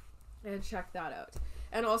 and check that out.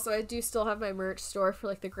 And also, I do still have my merch store for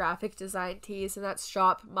like the graphic design tees, and that's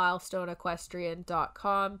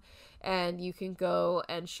shopmilestoneequestrian.com. And you can go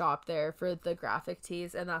and shop there for the graphic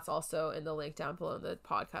tees, and that's also in the link down below in the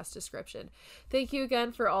podcast description. Thank you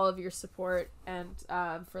again for all of your support and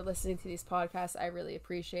for listening to these podcasts. I really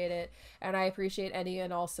appreciate it, and I appreciate any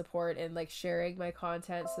and all support in like sharing my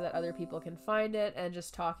content so that other people can find it and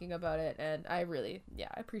just talking about it. And I really,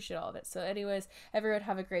 I appreciate all of it. So anyways, everyone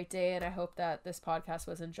have a great day, and I hope that this podcast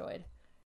was enjoyed.